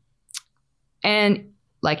 And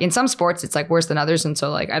like in some sports, it's like worse than others. And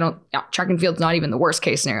so like, track and field's not even the worst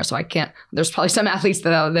case scenario. So there's probably some athletes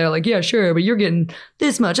that they're like, yeah, sure, but you're getting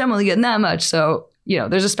this much. I'm only getting that much. So,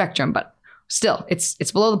 there's a spectrum, but still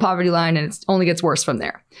it's below the poverty line and it only gets worse from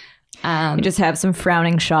there. You just have some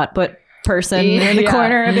frowning shot put person in the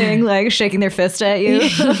corner being like shaking their fist at you.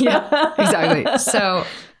 Yeah, exactly. So,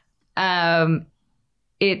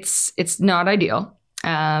 it's not ideal.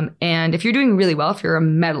 And if you're doing really well, if you're a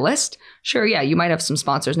medalist, sure, you might have some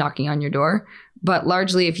sponsors knocking on your door. But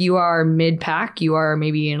largely, if you are mid-pack, you are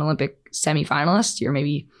maybe an Olympic semifinalist, you're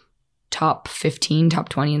maybe top 15, top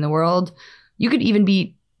 20 in the world. You could even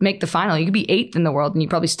make the final. You could be 8th in the world and you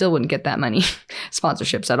probably still wouldn't get that many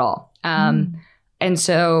sponsorships at all. And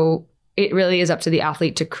so it really is up to the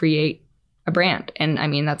athlete to create a brand. And I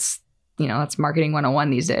mean, that's marketing 101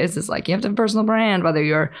 these days. It's like you have to have a personal brand, whether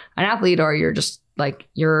you're an athlete or you're just like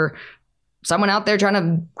you're someone out there trying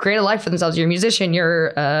to create a life for themselves. You're a musician, you're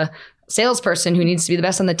a salesperson who needs to be the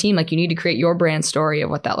best on the team. Like you need to create your brand story of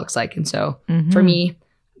what that looks like. And so for me,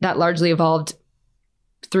 that largely evolved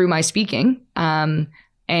through my speaking.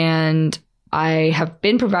 And I have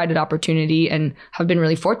been provided opportunity and have been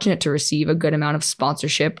really fortunate to receive a good amount of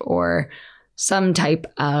sponsorship or some type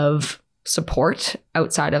of support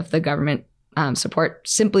outside of the government support,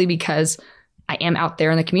 simply because I am out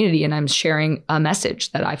there in the community and I'm sharing a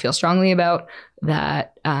message that I feel strongly about,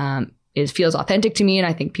 that feels authentic to me. And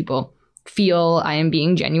I think people feel I am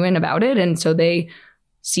being genuine about it. And so they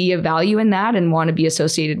see a value in that and want to be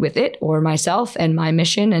associated with it or myself and my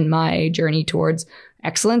mission and my journey towards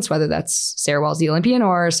excellence, whether that's Sarah Wells, the Olympian,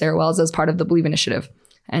 or Sarah Wells as part of the Believe Initiative.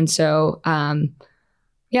 And so,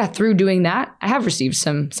 through doing that, I have received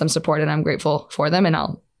some support and I'm grateful for them. And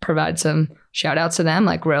I'll provide some shout outs to them,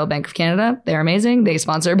 like Royal Bank of Canada. They're amazing. They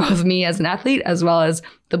sponsor both me as an athlete as well as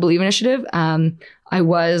the Believe Initiative. I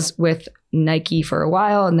was with Nike for a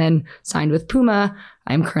while and then signed with Puma.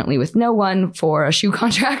 I'm currently with no one for a shoe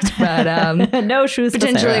contract, but no shoes,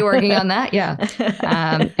 potentially working on that. Yeah.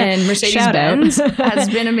 And Mercedes-Benz has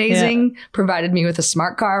been amazing, provided me with a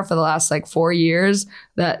smart car for the last 4 years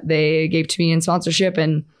that they gave to me in sponsorship.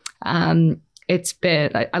 And it's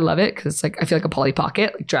been, I love it because I feel like a Polly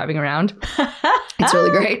Pocket, driving around. It's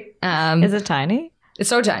really great. Is it tiny? It's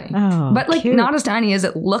so tiny, but cute. Not as tiny as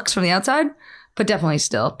it looks from the outside, but definitely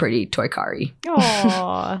still pretty toy car-y.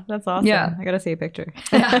 Oh, that's awesome. Yeah. I got to see a picture.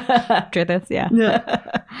 Yeah. After this, yeah.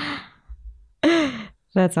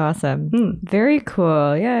 That's awesome. Very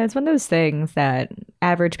cool. Yeah, it's one of those things that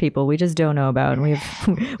average people, we just don't know about. And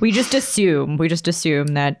we just assume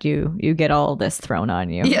that you get all this thrown on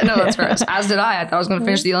you. Yeah, no, that's fair. As did I. I thought I was going to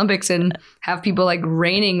finish the Olympics and have people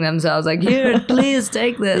raining themselves here, please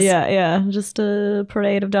take this. Yeah. Just a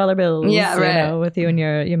parade of dollar bills. Yeah, right. With you and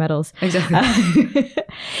your medals. Exactly.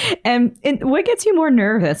 And what gets you more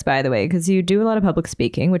nervous, by the way? Because you do a lot of public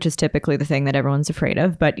speaking, which is typically the thing that everyone's afraid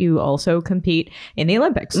of, but you also compete in the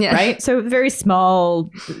Olympics, right? So very small,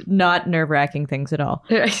 not nerve-wracking things at all.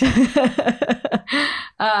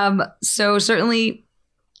 So certainly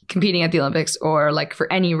competing at the Olympics or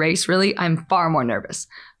for any race, really, I'm far more nervous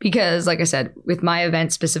because, like I said, with my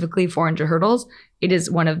event specifically, 400 hurdles, it is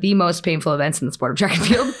one of the most painful events in the sport of track and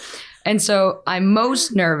field. And so I'm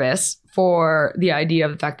most nervous for the idea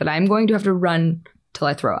of the fact that I'm going to have to run till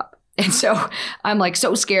I throw up. And so I'm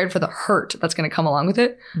so scared for the hurt that's going to come along with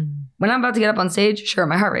it. When I'm about to get up on stage, sure,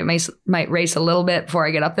 my heart rate might race a little bit before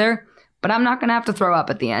I get up there, but I'm not going to have to throw up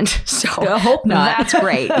at the end. So I hope not. That's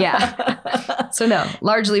great. Yeah. So no,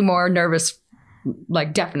 largely more nervous,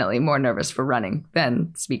 definitely more nervous for running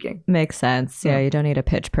than speaking. Makes sense. Yeah, you don't need a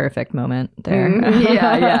pitch perfect moment there.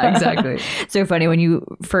 Yeah, exactly. So funny when you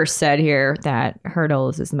first said here that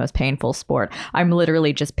hurdles is the most painful sport. I'm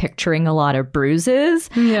literally just picturing a lot of bruises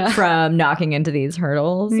from knocking into these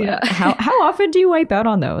hurdles. Yeah. How often do you wipe out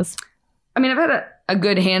on those? I mean, I've had a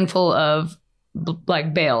good handful of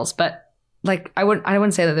bails, but I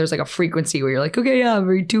wouldn't say that there's a frequency where you're okay, yeah,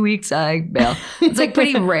 every 2 weeks I bail. It's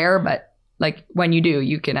pretty rare, but when you do,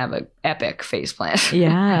 you can have an epic face plant.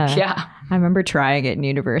 Yeah. Yeah. I remember trying it in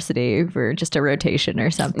university for just a rotation or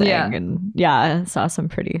something. Yeah. And I saw some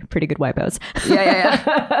pretty good wipeouts. Yeah.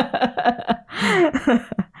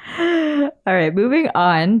 All right. Moving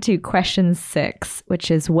on to question 6, which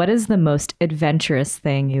is, what is the most adventurous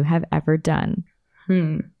thing you have ever done?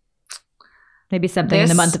 Maybe something in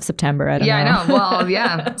the month of September. I don't know. Yeah, I know. Well,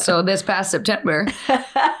 yeah. So this past September,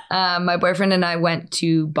 my boyfriend and I went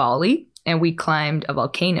to Bali and we climbed a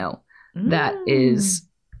volcano that is,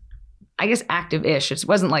 I guess, active-ish. It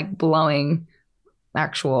wasn't blowing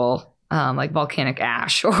actual volcanic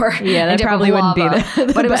ash or that probably wouldn't be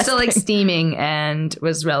the but it was best still thing. Steaming and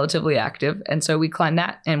was relatively active. And so we climbed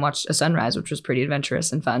that and watched a sunrise, which was pretty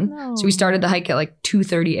adventurous and fun. Oh. So we started the hike at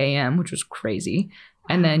 2:30 a.m., which was crazy.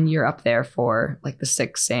 And then you're up there for the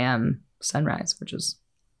 6 a.m. sunrise, which was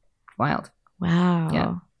wild. Wow.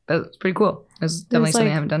 Yeah. But it's pretty cool. It was definitely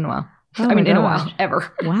something I haven't done in a while. Oh in a while,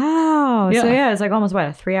 ever. Wow. Yeah. So it's almost a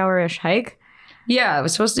 3-hour-ish hike? Yeah, it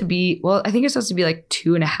was supposed to be, I think it's supposed to be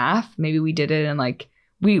 2.5. Maybe we did it and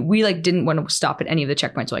we didn't want to stop at any of the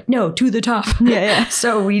checkpoints. We're no, to the top. Yeah.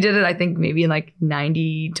 So we did it, I think maybe in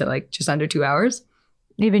 90 to just under 2 hours.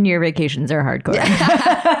 Even your vacations are hardcore.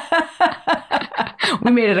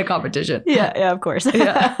 We made it a competition. Yeah, of course.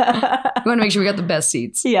 Yeah. We want to make sure we got the best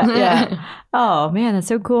seats. Yeah. Oh, man, that's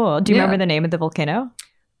so cool. Do you remember the name of the volcano?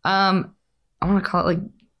 I want to call it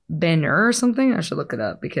Ben-Hur or something. I should look it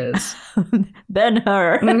up because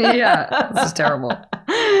Ben-Hur. Yeah, this is terrible.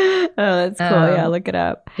 Oh, that's cool. Yeah, look it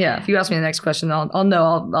up. Yeah, if you ask me the next question, I'll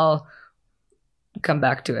know. I'll come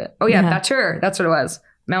back to it. Oh yeah, Batur. That's what it was.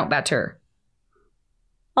 Mount Batur.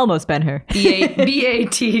 Almost Ben-Hur.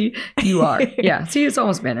 Batur. Yeah. See, it's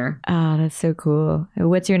almost Ben-Hur. Oh, that's so cool.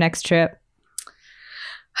 What's your next trip?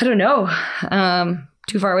 I don't know.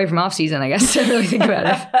 Too far away from off season, I guess, to really think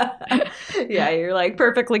about it. Yeah, you're like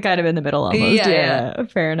perfectly kind of in the middle almost. Yeah.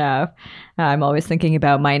 Fair enough. I'm always thinking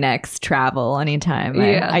about my next travel anytime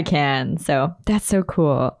I can. So that's so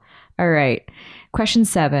cool. All right. Question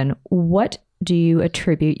 7. What do you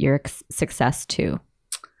attribute your success to?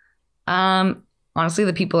 Honestly,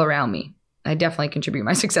 the people around me. I definitely contribute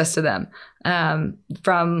my success to them.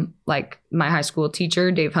 From like my high school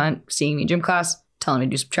teacher, Dave Hunt, seeing me in gym class, telling me to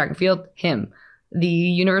do some track and field, him. The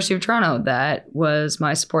University of Toronto, that was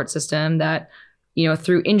my support system that, you know,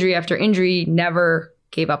 through injury after injury, never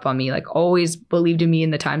gave up on me, like always believed in me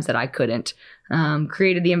in the times that I couldn't.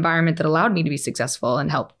 Created the environment that allowed me to be successful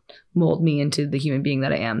and helped mold me into the human being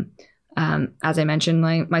that I am. As I mentioned,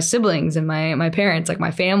 my siblings and my parents, like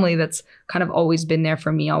my family that's kind of always been there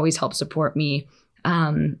for me, always helped support me,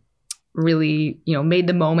 really, you know, made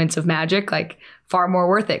the moments of magic like far more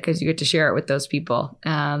worth it because you get to share it with those people.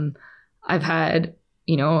 I've had,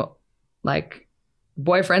 you know, like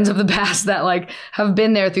boyfriends of the past that like have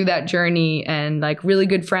been there through that journey, and like really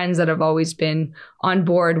good friends that have always been on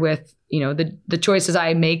board with, you know, the choices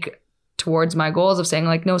I make towards my goals of saying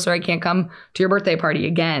like, no, sir, I can't come to your birthday party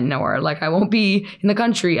again, or like I won't be in the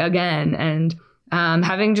country again. And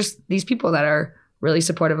having just these people that are really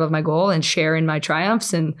supportive of my goal and share in my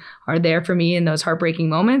triumphs and are there for me in those heartbreaking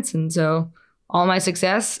moments. And so all my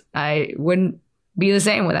success, I wouldn't be the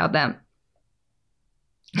same without them.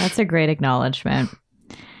 That's a great acknowledgement.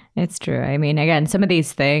 It's true. I mean, again, some of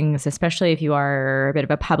these things, especially if you are a bit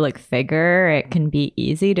of a public figure, it can be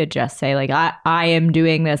easy to just say like, I am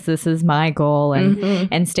doing this. This is my goal,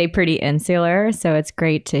 and stay pretty insular. So it's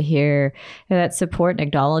great to hear that support and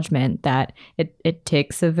acknowledgement that it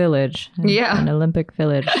takes a village. An Olympic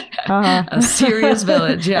village. A serious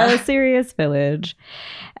village. Yeah. A serious village.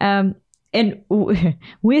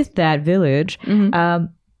 With that village,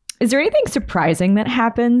 is there anything surprising that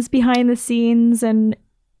happens behind the scenes in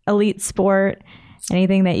elite sport?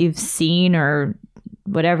 Anything that you've seen or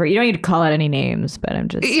whatever? You don't need to call out any names, but I'm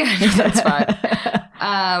just... Yeah, that's fine.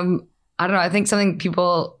 I don't know. I think something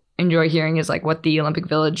people enjoy hearing is like what the Olympic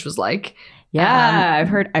Village was like. Yeah,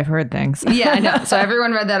 I've heard things. Yeah, I know. So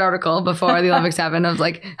everyone read that article before the Olympics happened of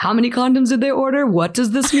like, how many condoms did they order? What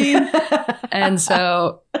does this mean? And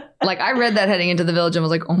so like I read that heading into the village and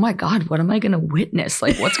was like, oh my God, what am I going to witness?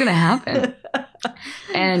 Like what's going to happen?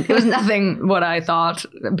 And it was nothing what I thought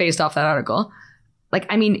based off that article. Like,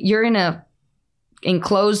 I mean, you're in a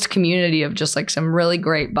enclosed community of just like some really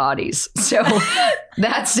great bodies. So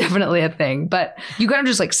that's definitely a thing. But you kind of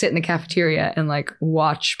just like sit in the cafeteria and like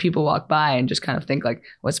watch people walk by and just kind of think like,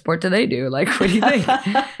 what sport do they do? Like, what do you think?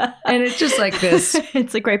 And it's just like this.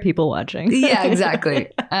 It's like great people watching. Yeah, exactly.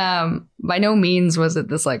 By no means was it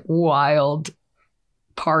this like wild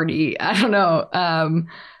party. I don't know.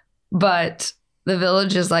 But the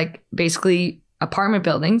village is like basically apartment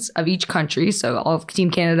buildings of each country. So all of Team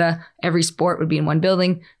Canada, every sport would be in one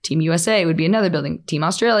building. Team USA would be another building. Team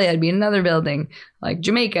Australia would be in another building. Like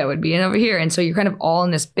Jamaica would be in over here. And so you're kind of all in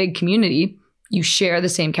this big community. You share the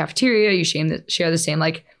same cafeteria. You share the same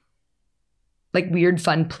like weird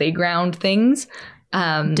fun playground things.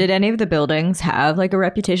 Did any of the buildings have like a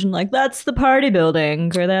reputation like that's the party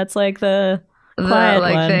building or that's like the quiet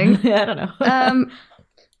like one thing? Yeah, I don't know.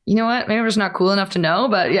 You know what? Maybe I'm just not cool enough to know,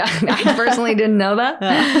 but yeah, I personally didn't know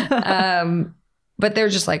that. But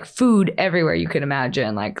there's just like food everywhere you could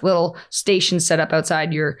imagine, like little stations set up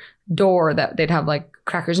outside your door that they'd have like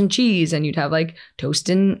crackers and cheese, and you'd have like toast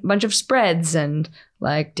and a bunch of spreads and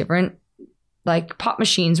like different like pop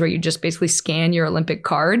machines where you just basically scan your Olympic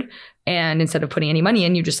card, and instead of putting any money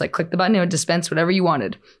in, you just like click the button and it would dispense whatever you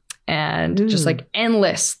wanted, and just like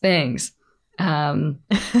endless things. So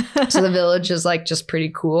the village is like just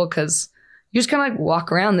pretty cool because you just kind of like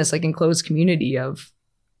walk around this like enclosed community of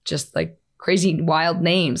just like crazy wild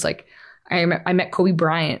names. Like I met Kobe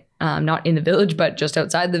Bryant, not in the village, but just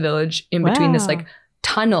outside the village in between this like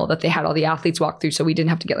tunnel that they had all the athletes walk through. So we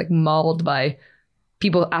didn't have to get like mauled by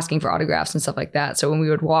people asking for autographs and stuff like that. So when we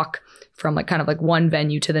would walk from like kind of like one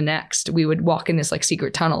venue to the next, we would walk in this like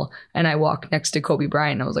secret tunnel, and I walked next to Kobe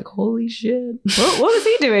Bryant and I was like, holy shit. What was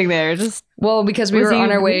he doing there? Well, because we were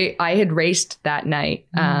on our way, I had raced that night.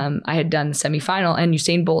 I had done the semifinal, and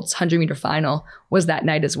Usain Bolt's 100-meter final was that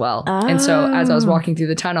night as well. And so as I was walking through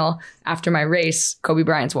the tunnel after my race, Kobe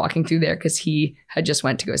Bryant's walking through there because he had just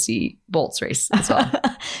went to go see Bolt's race as well.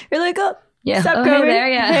 You're like, oh, yeah. What's up, oh, Kobe? Hey there,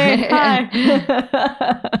 yeah. Hey,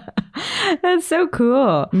 hi. That's so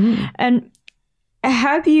cool. And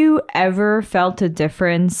Have you ever felt a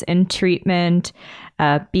difference in treatment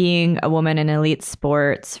being a woman in elite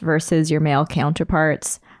sports versus your male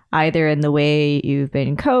counterparts, either in the way you've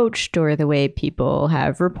been coached or the way people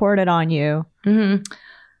have reported on you? Mm-hmm.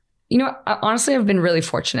 You know, honestly, I've been really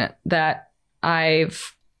fortunate that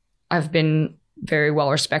I've been very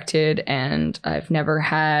well respected, and I've never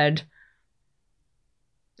had.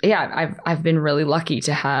 Yeah, I've been really lucky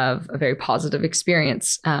to have a very positive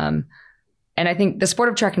experience. And I think the sport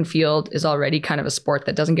of track and field is already kind of a sport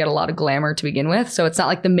that doesn't get a lot of glamour to begin with. So it's not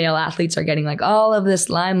like the male athletes are getting like all of this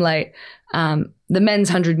limelight. The men's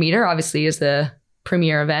 100 meter obviously is the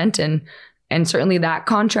premier event. And certainly that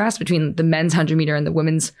contrast between the men's 100 meter and the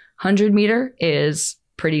women's 100 meter is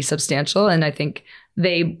pretty substantial. And I think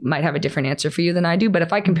they might have a different answer for you than I do. But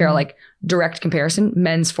if I compare like direct comparison,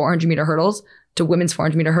 men's 400 meter hurdles to women's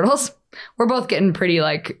 400 meter hurdles, we're both getting pretty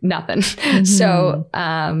like nothing. Mm-hmm. So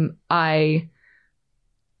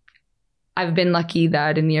I've been lucky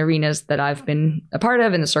that in the arenas that I've been a part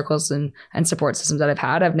of, in the circles and support systems that I've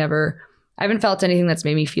had, I haven't felt anything that's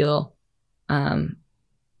made me feel kind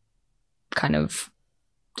of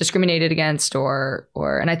discriminated against or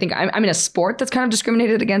and I think I'm in a sport that's kind of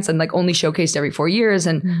discriminated against and like only showcased every 4 years.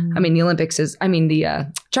 And I mean,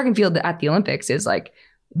 the track and field at the Olympics is like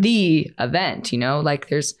the event, you know, like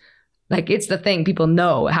there's like, it's the thing people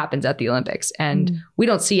know happens at the Olympics, and we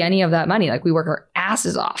don't see any of that money. Like we work our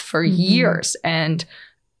asses off for years, and,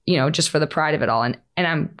 you know, just for the pride of it all. And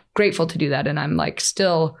I'm grateful to do that. And I'm like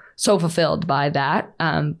still so fulfilled by that.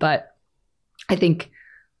 But I think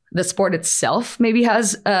the sport itself maybe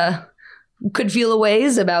could feel a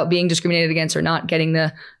ways about being discriminated against or not getting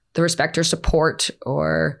the respect or support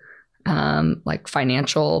or like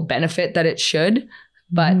financial benefit that it should.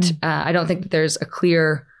 But I don't think that there's a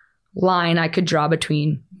clear line I could draw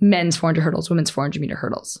between men's 400 hurdles, women's 400 meter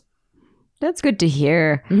hurdles. That's good to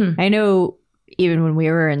hear. Mm-hmm. I know even when we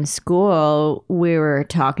were in school, we were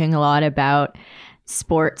talking a lot about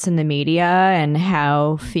sports in the media and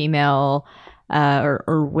how female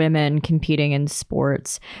or women competing in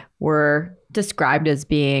sports were described as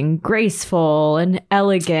being graceful and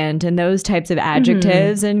elegant and those types of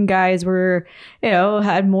adjectives. And guys were, you know,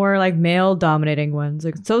 had more like male dominating ones,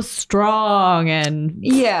 like so strong and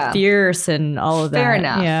fierce and all of that. Fair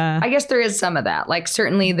enough. Yeah. I guess there is some of that. Like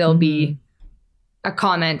certainly there'll be a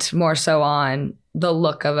comment more so on the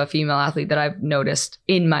look of a female athlete that I've noticed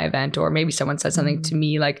in my event, or maybe someone said something to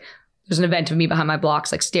me like, there's an event of me behind my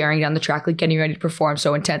blocks, like staring down the track, like getting ready to perform,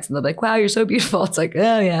 so intense. And they're like, wow, you're so beautiful. It's like,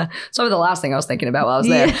 oh yeah. It's probably the last thing I was thinking about while I was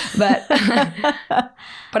there.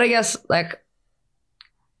 But I guess like,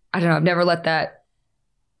 I don't know, I've never let that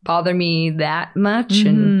bother me that much.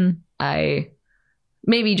 And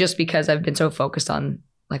maybe just because I've been so focused on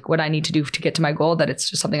like what I need to do to get to my goal, that it's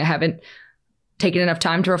just something I haven't taken enough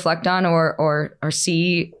time to reflect on or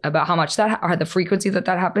see about how much that, or the frequency that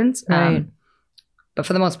happens. Right. But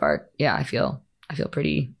for the most part, yeah, I feel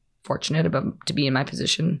pretty fortunate to be in my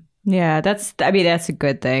position. Yeah, that's a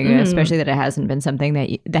good thing, especially that it hasn't been something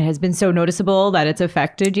that has been so noticeable that it's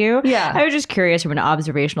affected you. Yeah. I was just curious from an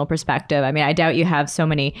observational perspective. I mean, I doubt you have so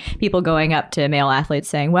many people going up to male athletes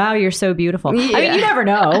saying, wow, you're so beautiful. Yeah. I mean, you never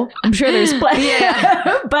know. I'm sure there's plenty.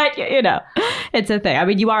 Yeah. But, you know, it's a thing. I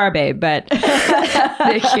mean, you are a babe, but.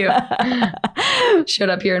 Thank you. Showed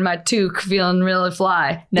up here in my toque feeling really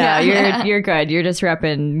fly. No, you're good. You're just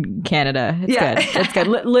repping Canada. It's good. It's good.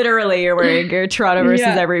 Literally, you're wearing your Toronto versus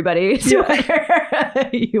everybody.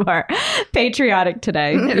 You are patriotic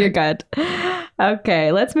today. You're good.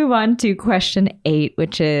 Okay, let's move on to question 8,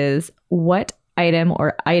 which is, what item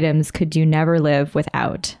or items could you never live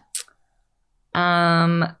without?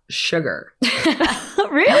 Sugar.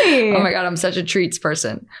 Really? Oh my God, I'm such a treats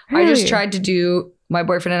person. Really? My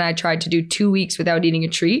boyfriend and I tried to do 2 weeks without eating a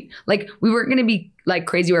treat. Like we weren't going to be like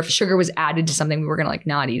crazy where if sugar was added to something, we were going to like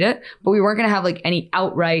not eat it, but we weren't going to have like any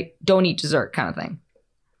outright don't eat dessert kind of thing.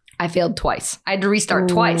 I failed twice. I had to restart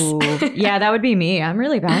twice. Yeah, that would be me. I'm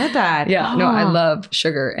really bad at that. Yeah, no, I love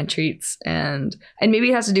sugar and treats, and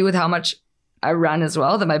maybe it has to do with how much I run as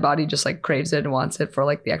well, that my body just like craves it and wants it for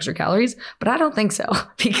like the extra calories. But I don't think so,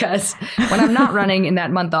 because when I'm not running in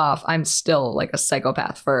that month off, I'm still like a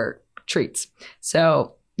psychopath for treats.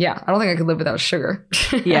 So yeah, I don't think I could live without sugar.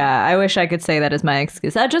 Yeah, I wish I could say that as my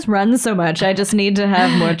excuse. I just run so much. I just need to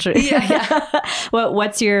have more treats. Yeah.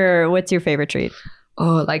 What's your favorite treat?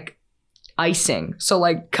 Oh, like icing. So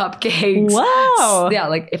like cupcakes. Wow. Yeah,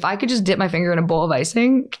 like if I could just dip my finger in a bowl of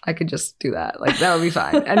icing, I could just do that. Like that would be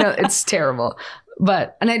fine. I know it's terrible,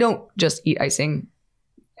 and I don't just eat icing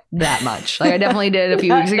that much. Like I definitely did a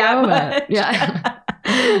few weeks ago, but yeah.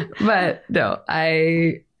 But no,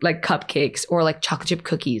 like cupcakes or like chocolate chip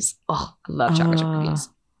cookies. Oh, I love chocolate chip cookies.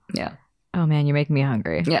 Yeah. Oh man, you're making me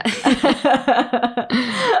hungry. Yeah.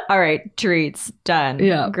 All right, treats done.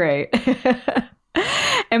 Yeah. Great.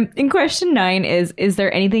 And question 9 is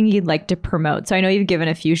there anything you'd like to promote? So I know you've given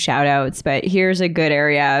a few shout outs, but here's a good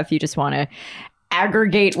area if you just want to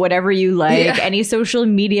aggregate whatever you like, any social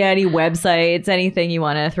media, any websites, anything you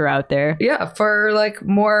want to throw out there. Yeah. For like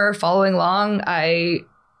more following along,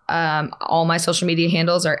 all my social media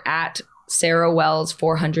handles are at Sarah Wells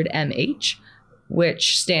 400mh,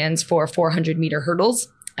 which stands for 400 meter hurdles.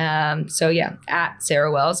 So yeah, at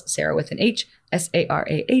Sarah Wells, Sarah with an H,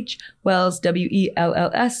 SARAH, Wells,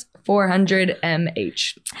 WELLS,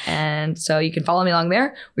 400mh. And so you can follow me along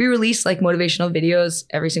there. We release like motivational videos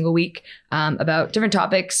every single week about different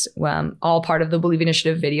topics, all part of the Believe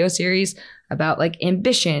Initiative video series about like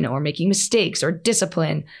ambition or making mistakes or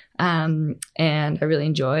discipline. And I really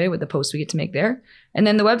enjoy what the posts we get to make there. And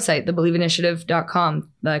then the website, thebelieveinitiative.com,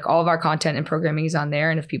 like all of our content and programming is on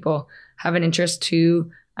there. And if people have an interest to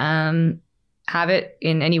have it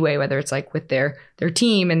in any way, whether it's like with their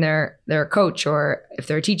team and their coach, or if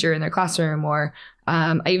they're a teacher in their classroom, or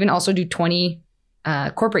I even also do 20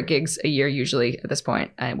 corporate gigs a year usually at this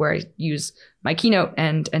point, where I use my keynote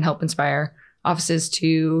and help inspire offices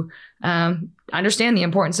to understand the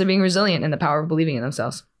importance of being resilient and the power of believing in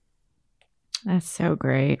themselves. That's so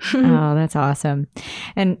great. Oh, that's awesome.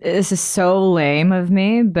 And this is so lame of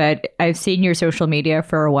me, but I've seen your social media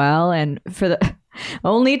for a while, and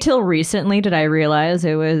only till recently did I realize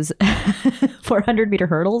it was 400 meter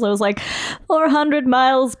hurdles. I was like, 400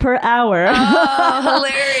 miles per hour. Oh,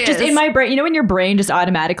 hilarious. Just in my brain, when your brain just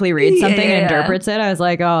automatically reads something and interprets it, I was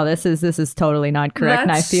like, oh, this is totally not correct.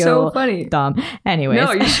 That's and I feel so funny. Dumb. Anyways.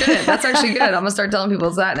 No, you shouldn't. That's actually good. I'm going to start telling people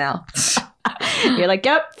it's that now. You're like,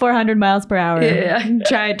 yep, 400 miles per hour. Yeah.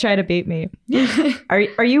 Try to beat me.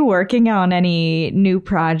 Are you working on any new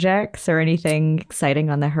projects or anything exciting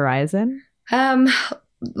on the horizon?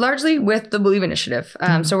 Largely with the Believe Initiative.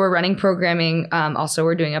 So we're running programming. Also,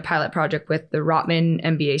 we're doing a pilot project with the Rotman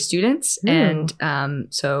MBA students. Ooh. And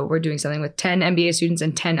so we're doing something with 10 MBA students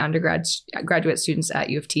and 10 graduate students at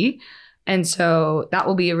U of T. And so that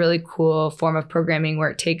will be a really cool form of programming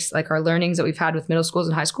where it takes like our learnings that we've had with middle schools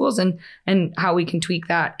and high schools and how we can tweak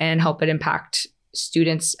that and help it impact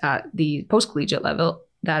students at the post-collegiate level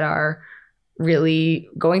that are really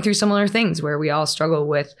going through similar things, where we all struggle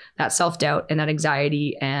with that self-doubt and that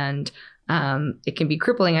anxiety, and it can be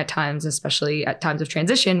crippling at times, especially at times of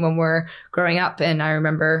transition when we're growing up. And I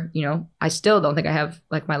remember, I still don't think I have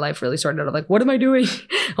like my life really sorted out of like, what am I doing?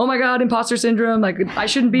 Oh my God, imposter syndrome. Like I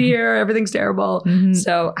shouldn't be here. Everything's terrible. Mm-hmm.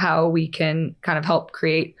 So how we can kind of help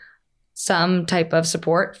create some type of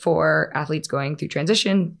support for athletes going through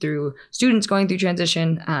transition, through students going through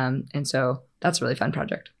transition. And so that's a really fun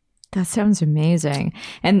project. That sounds amazing.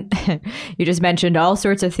 And you just mentioned all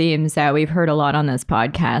sorts of themes that we've heard a lot on this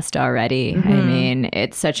podcast already. Mm-hmm. I mean,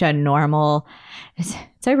 it's such a normal, it's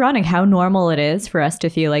ironic how normal it is for us to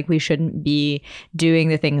feel like we shouldn't be doing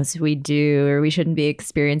the things we do, or we shouldn't be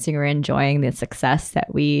experiencing or enjoying the success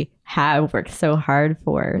that we have worked so hard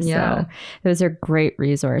for. Yeah. So those are great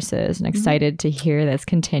resources, and excited to hear this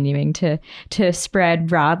continuing to spread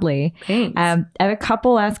broadly. Thanks. I have a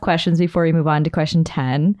couple last questions before we move on to question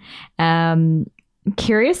 10.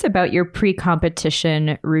 Curious about your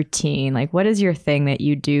pre-competition routine. Like, what is your thing that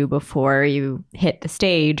you do before you hit the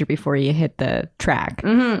stage or before you hit the track?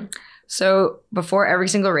 Mm-hmm. So before every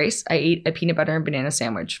single race, I eat a peanut butter and banana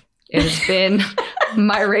sandwich. It has been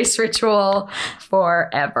my race ritual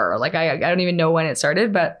forever. Like I don't even know when it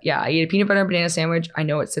started, but yeah, I eat a peanut butter and banana sandwich. I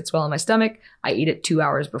know it sits well in my stomach. I eat it 2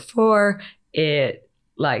 hours before. It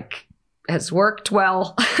has worked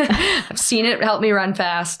well. I've seen it help me run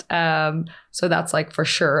fast. So that's like for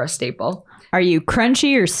sure a staple. Are you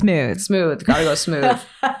crunchy or smooth? Smooth. Gotta go smooth.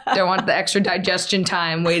 Don't want the extra digestion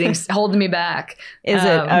time waiting, holding me back. Is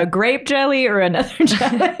it a grape jelly or another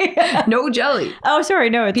jelly? No jelly. Oh, sorry.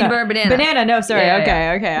 No, it's peanut butter and banana. Banana. No, sorry. Yeah,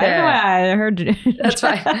 okay. Yeah. I don't know why I heard. That's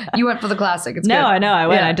fine. You went for the classic. It's no, good. I know. I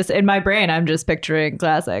went. Yeah. I just, in my brain, I'm just picturing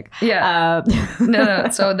classic. Yeah. No.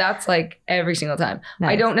 So that's like every single time. Nice.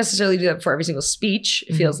 I don't necessarily do that for every single speech.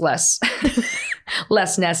 It feels less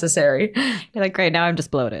necessary. You're like, great, now I'm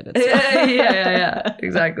just bloated. Yeah.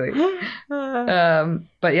 Exactly.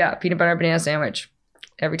 But yeah, peanut butter banana sandwich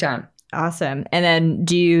every time. Awesome. And then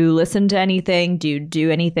do you listen to anything? Do you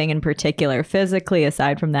do anything in particular physically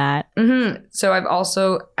aside from that? Mm-hmm. So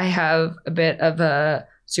I have a bit of a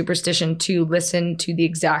superstition to listen to the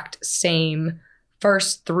exact same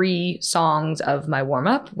first 3 songs of my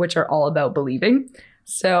warm-up, which are all about believing.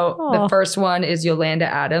 So Oh. the first one is Yolanda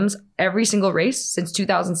Adams. Every single race since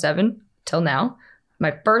 2007 till now,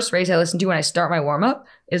 my first race I listen to when I start my warm-up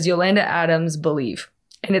is Yolanda Adams' Believe.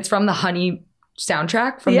 And it's from the Honey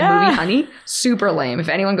soundtrack from the movie Honey. Super lame. If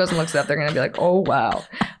anyone goes and looks it up, they're going to be like, oh, wow.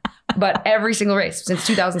 But every single race since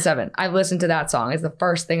 2007, I've listened to that song. It's the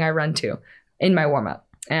first thing I run to in my warm-up.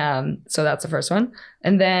 So that's the first one.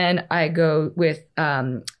 And then I go with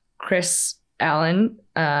Chris Allen,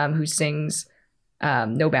 who sings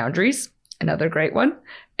No Boundaries, another great one.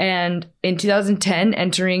 And in 2010,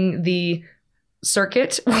 entering the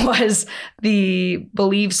circuit was the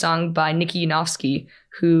Believe song by Nikki Yanofsky,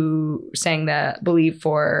 who sang the Believe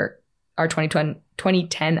for our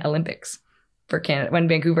 2010 Olympics for Canada when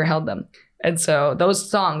Vancouver held them. And so those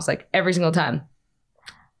songs, like every single time,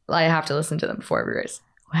 I have to listen to them before every race.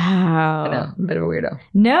 Wow. I know, I'm a bit of a weirdo.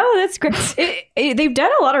 No, that's great. They've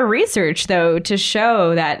done a lot of research, though, to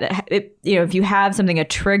show that if you have something, a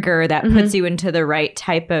trigger that puts you into the right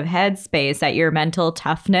type of headspace, that your mental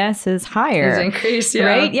toughness is higher. It's increased, yeah.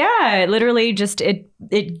 Right? Yeah. It literally just it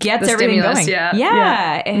gets The everything stimulus, going.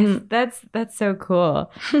 yeah. That's so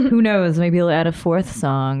cool. Who knows? Maybe you'll add a fourth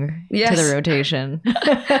song to the rotation.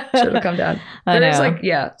 Should have come down. I There's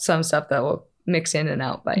know. some stuff that will mix in and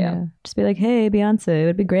out, but yeah. Just be like, hey, Beyonce, it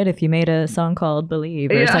would be great if you made a song called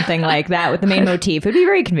Believe or something like that with the main motif. It would be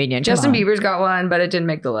very convenient. Justin Bieber's got one, but it didn't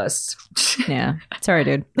make the list. Yeah. Sorry,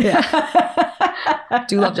 dude. Yeah.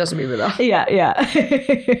 Do love Justin Bieber though. Yeah.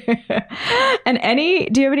 And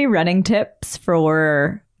do you have any running tips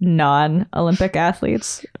for non-Olympic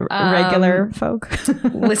athletes, regular folk?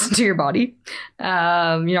 Listen to your body. You're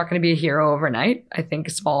not going to be a hero overnight. I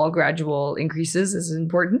think small gradual increases is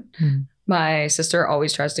important. My sister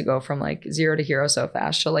always tries to go from like 0 to hero so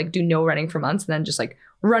fast. She'll like do no running for months and then just like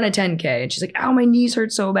run a 10K. And she's like, ow, my knees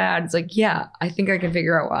hurt so bad. It's like, yeah, I think I can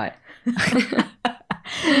figure out why.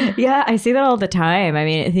 Yeah, I see that all the time. I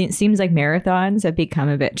mean, it seems like marathons have become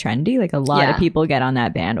a bit trendy. Like a lot of people get on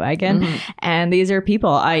that bandwagon. And these are people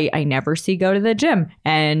I never see go to the gym.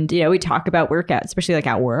 And, we talk about workouts, especially like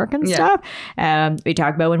at work and stuff. We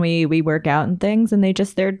talk about when we work out and things, and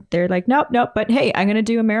they're like, nope. But hey, I'm going to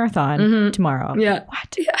do a marathon tomorrow. Yeah.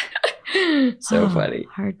 What? Yeah. So funny.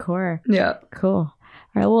 Hardcore. Yeah. Cool. All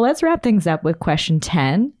right. Well, let's wrap things up with question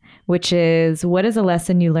 10. Which is, what is a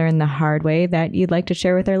lesson you learned the hard way that you'd like to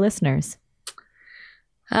share with our listeners?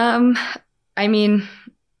 I mean,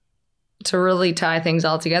 to really tie things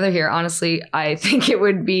all together here, honestly, I think it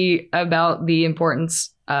would be about the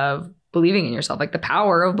importance of believing in yourself, like the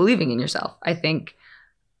power of believing in yourself. I think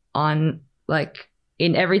in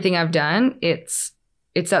everything I've done, it's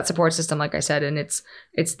that support system, like I said, and it's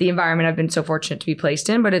the environment I've been so fortunate to be placed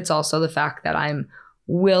in, but it's also the fact that I'm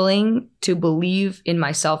willing to believe in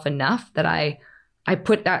myself enough that I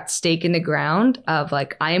put that stake in the ground of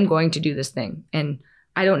like, I am going to do this thing. And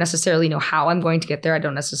I don't necessarily know how I'm going to get there. I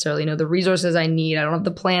don't necessarily know the resources I need. I don't have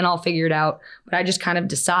the plan all figured out, but I just kind of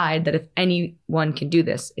decide that if anyone can do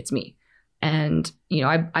this, it's me. And,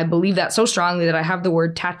 I believe that so strongly that I have the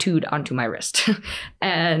word tattooed onto my wrist.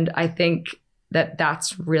 And I think that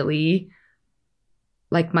that's really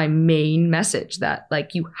like my main message, that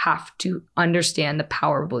like you have to understand the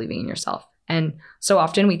power of believing in yourself. And so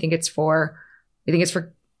often we think it's for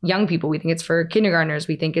young people. We think it's for kindergartners.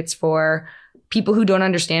 We think it's for people who don't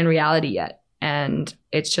understand reality yet. And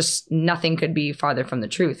it's just, nothing could be farther from the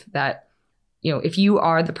truth that, if you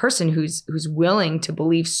are the person who's willing to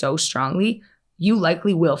believe so strongly, you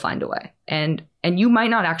likely will find a way. And you might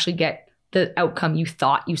not actually get the outcome you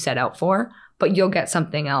thought you set out for, but you'll get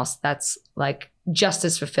something else that's like just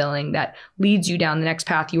as fulfilling, that leads you down the next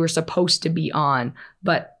path you were supposed to be on.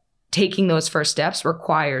 But taking those first steps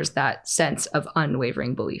requires that sense of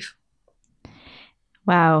unwavering belief.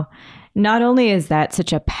 Wow. Not only is that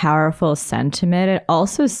such a powerful sentiment, it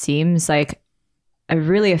also seems like a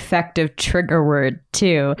really effective trigger word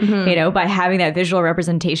too, by having that visual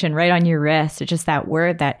representation right on your wrist. It's just that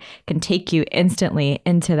word that can take you instantly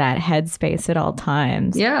into that headspace at all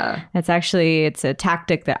times. Yeah. It's a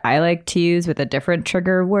tactic that I like to use with a different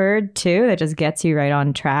trigger word too, that just gets you right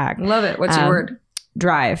on track. Love it. What's your word?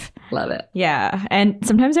 Drive. Love it. Yeah. And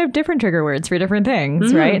sometimes I have different trigger words for different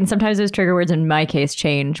things, right? And sometimes those trigger words in my case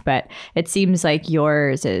change, but it seems like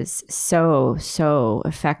yours is so, so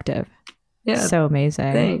effective. Yeah. So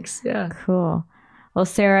amazing. Thanks. Yeah. Cool. Well,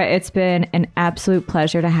 Sarah, it's been an absolute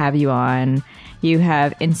pleasure to have you on. You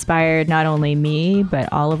have inspired not only me,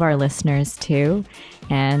 but all of our listeners too.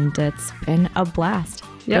 And it's been a blast.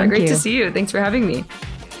 Yeah. Thank Great you. to see you. Thanks for having me.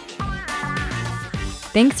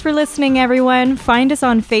 Thanks for listening, everyone. Find us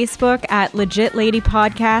on Facebook at Legit Lady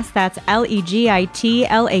Podcast. That's LEGITLADY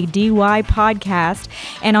Podcast.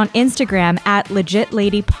 And on Instagram at Legit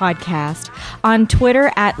Lady Podcast. On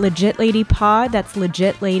Twitter at Legit Lady Pod. That's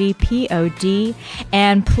Legit Lady POD.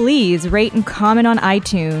 And please rate and comment on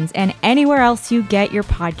iTunes and anywhere else you get your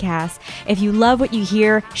podcasts. If you love what you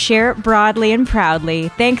hear, share it broadly and proudly.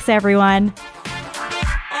 Thanks, everyone.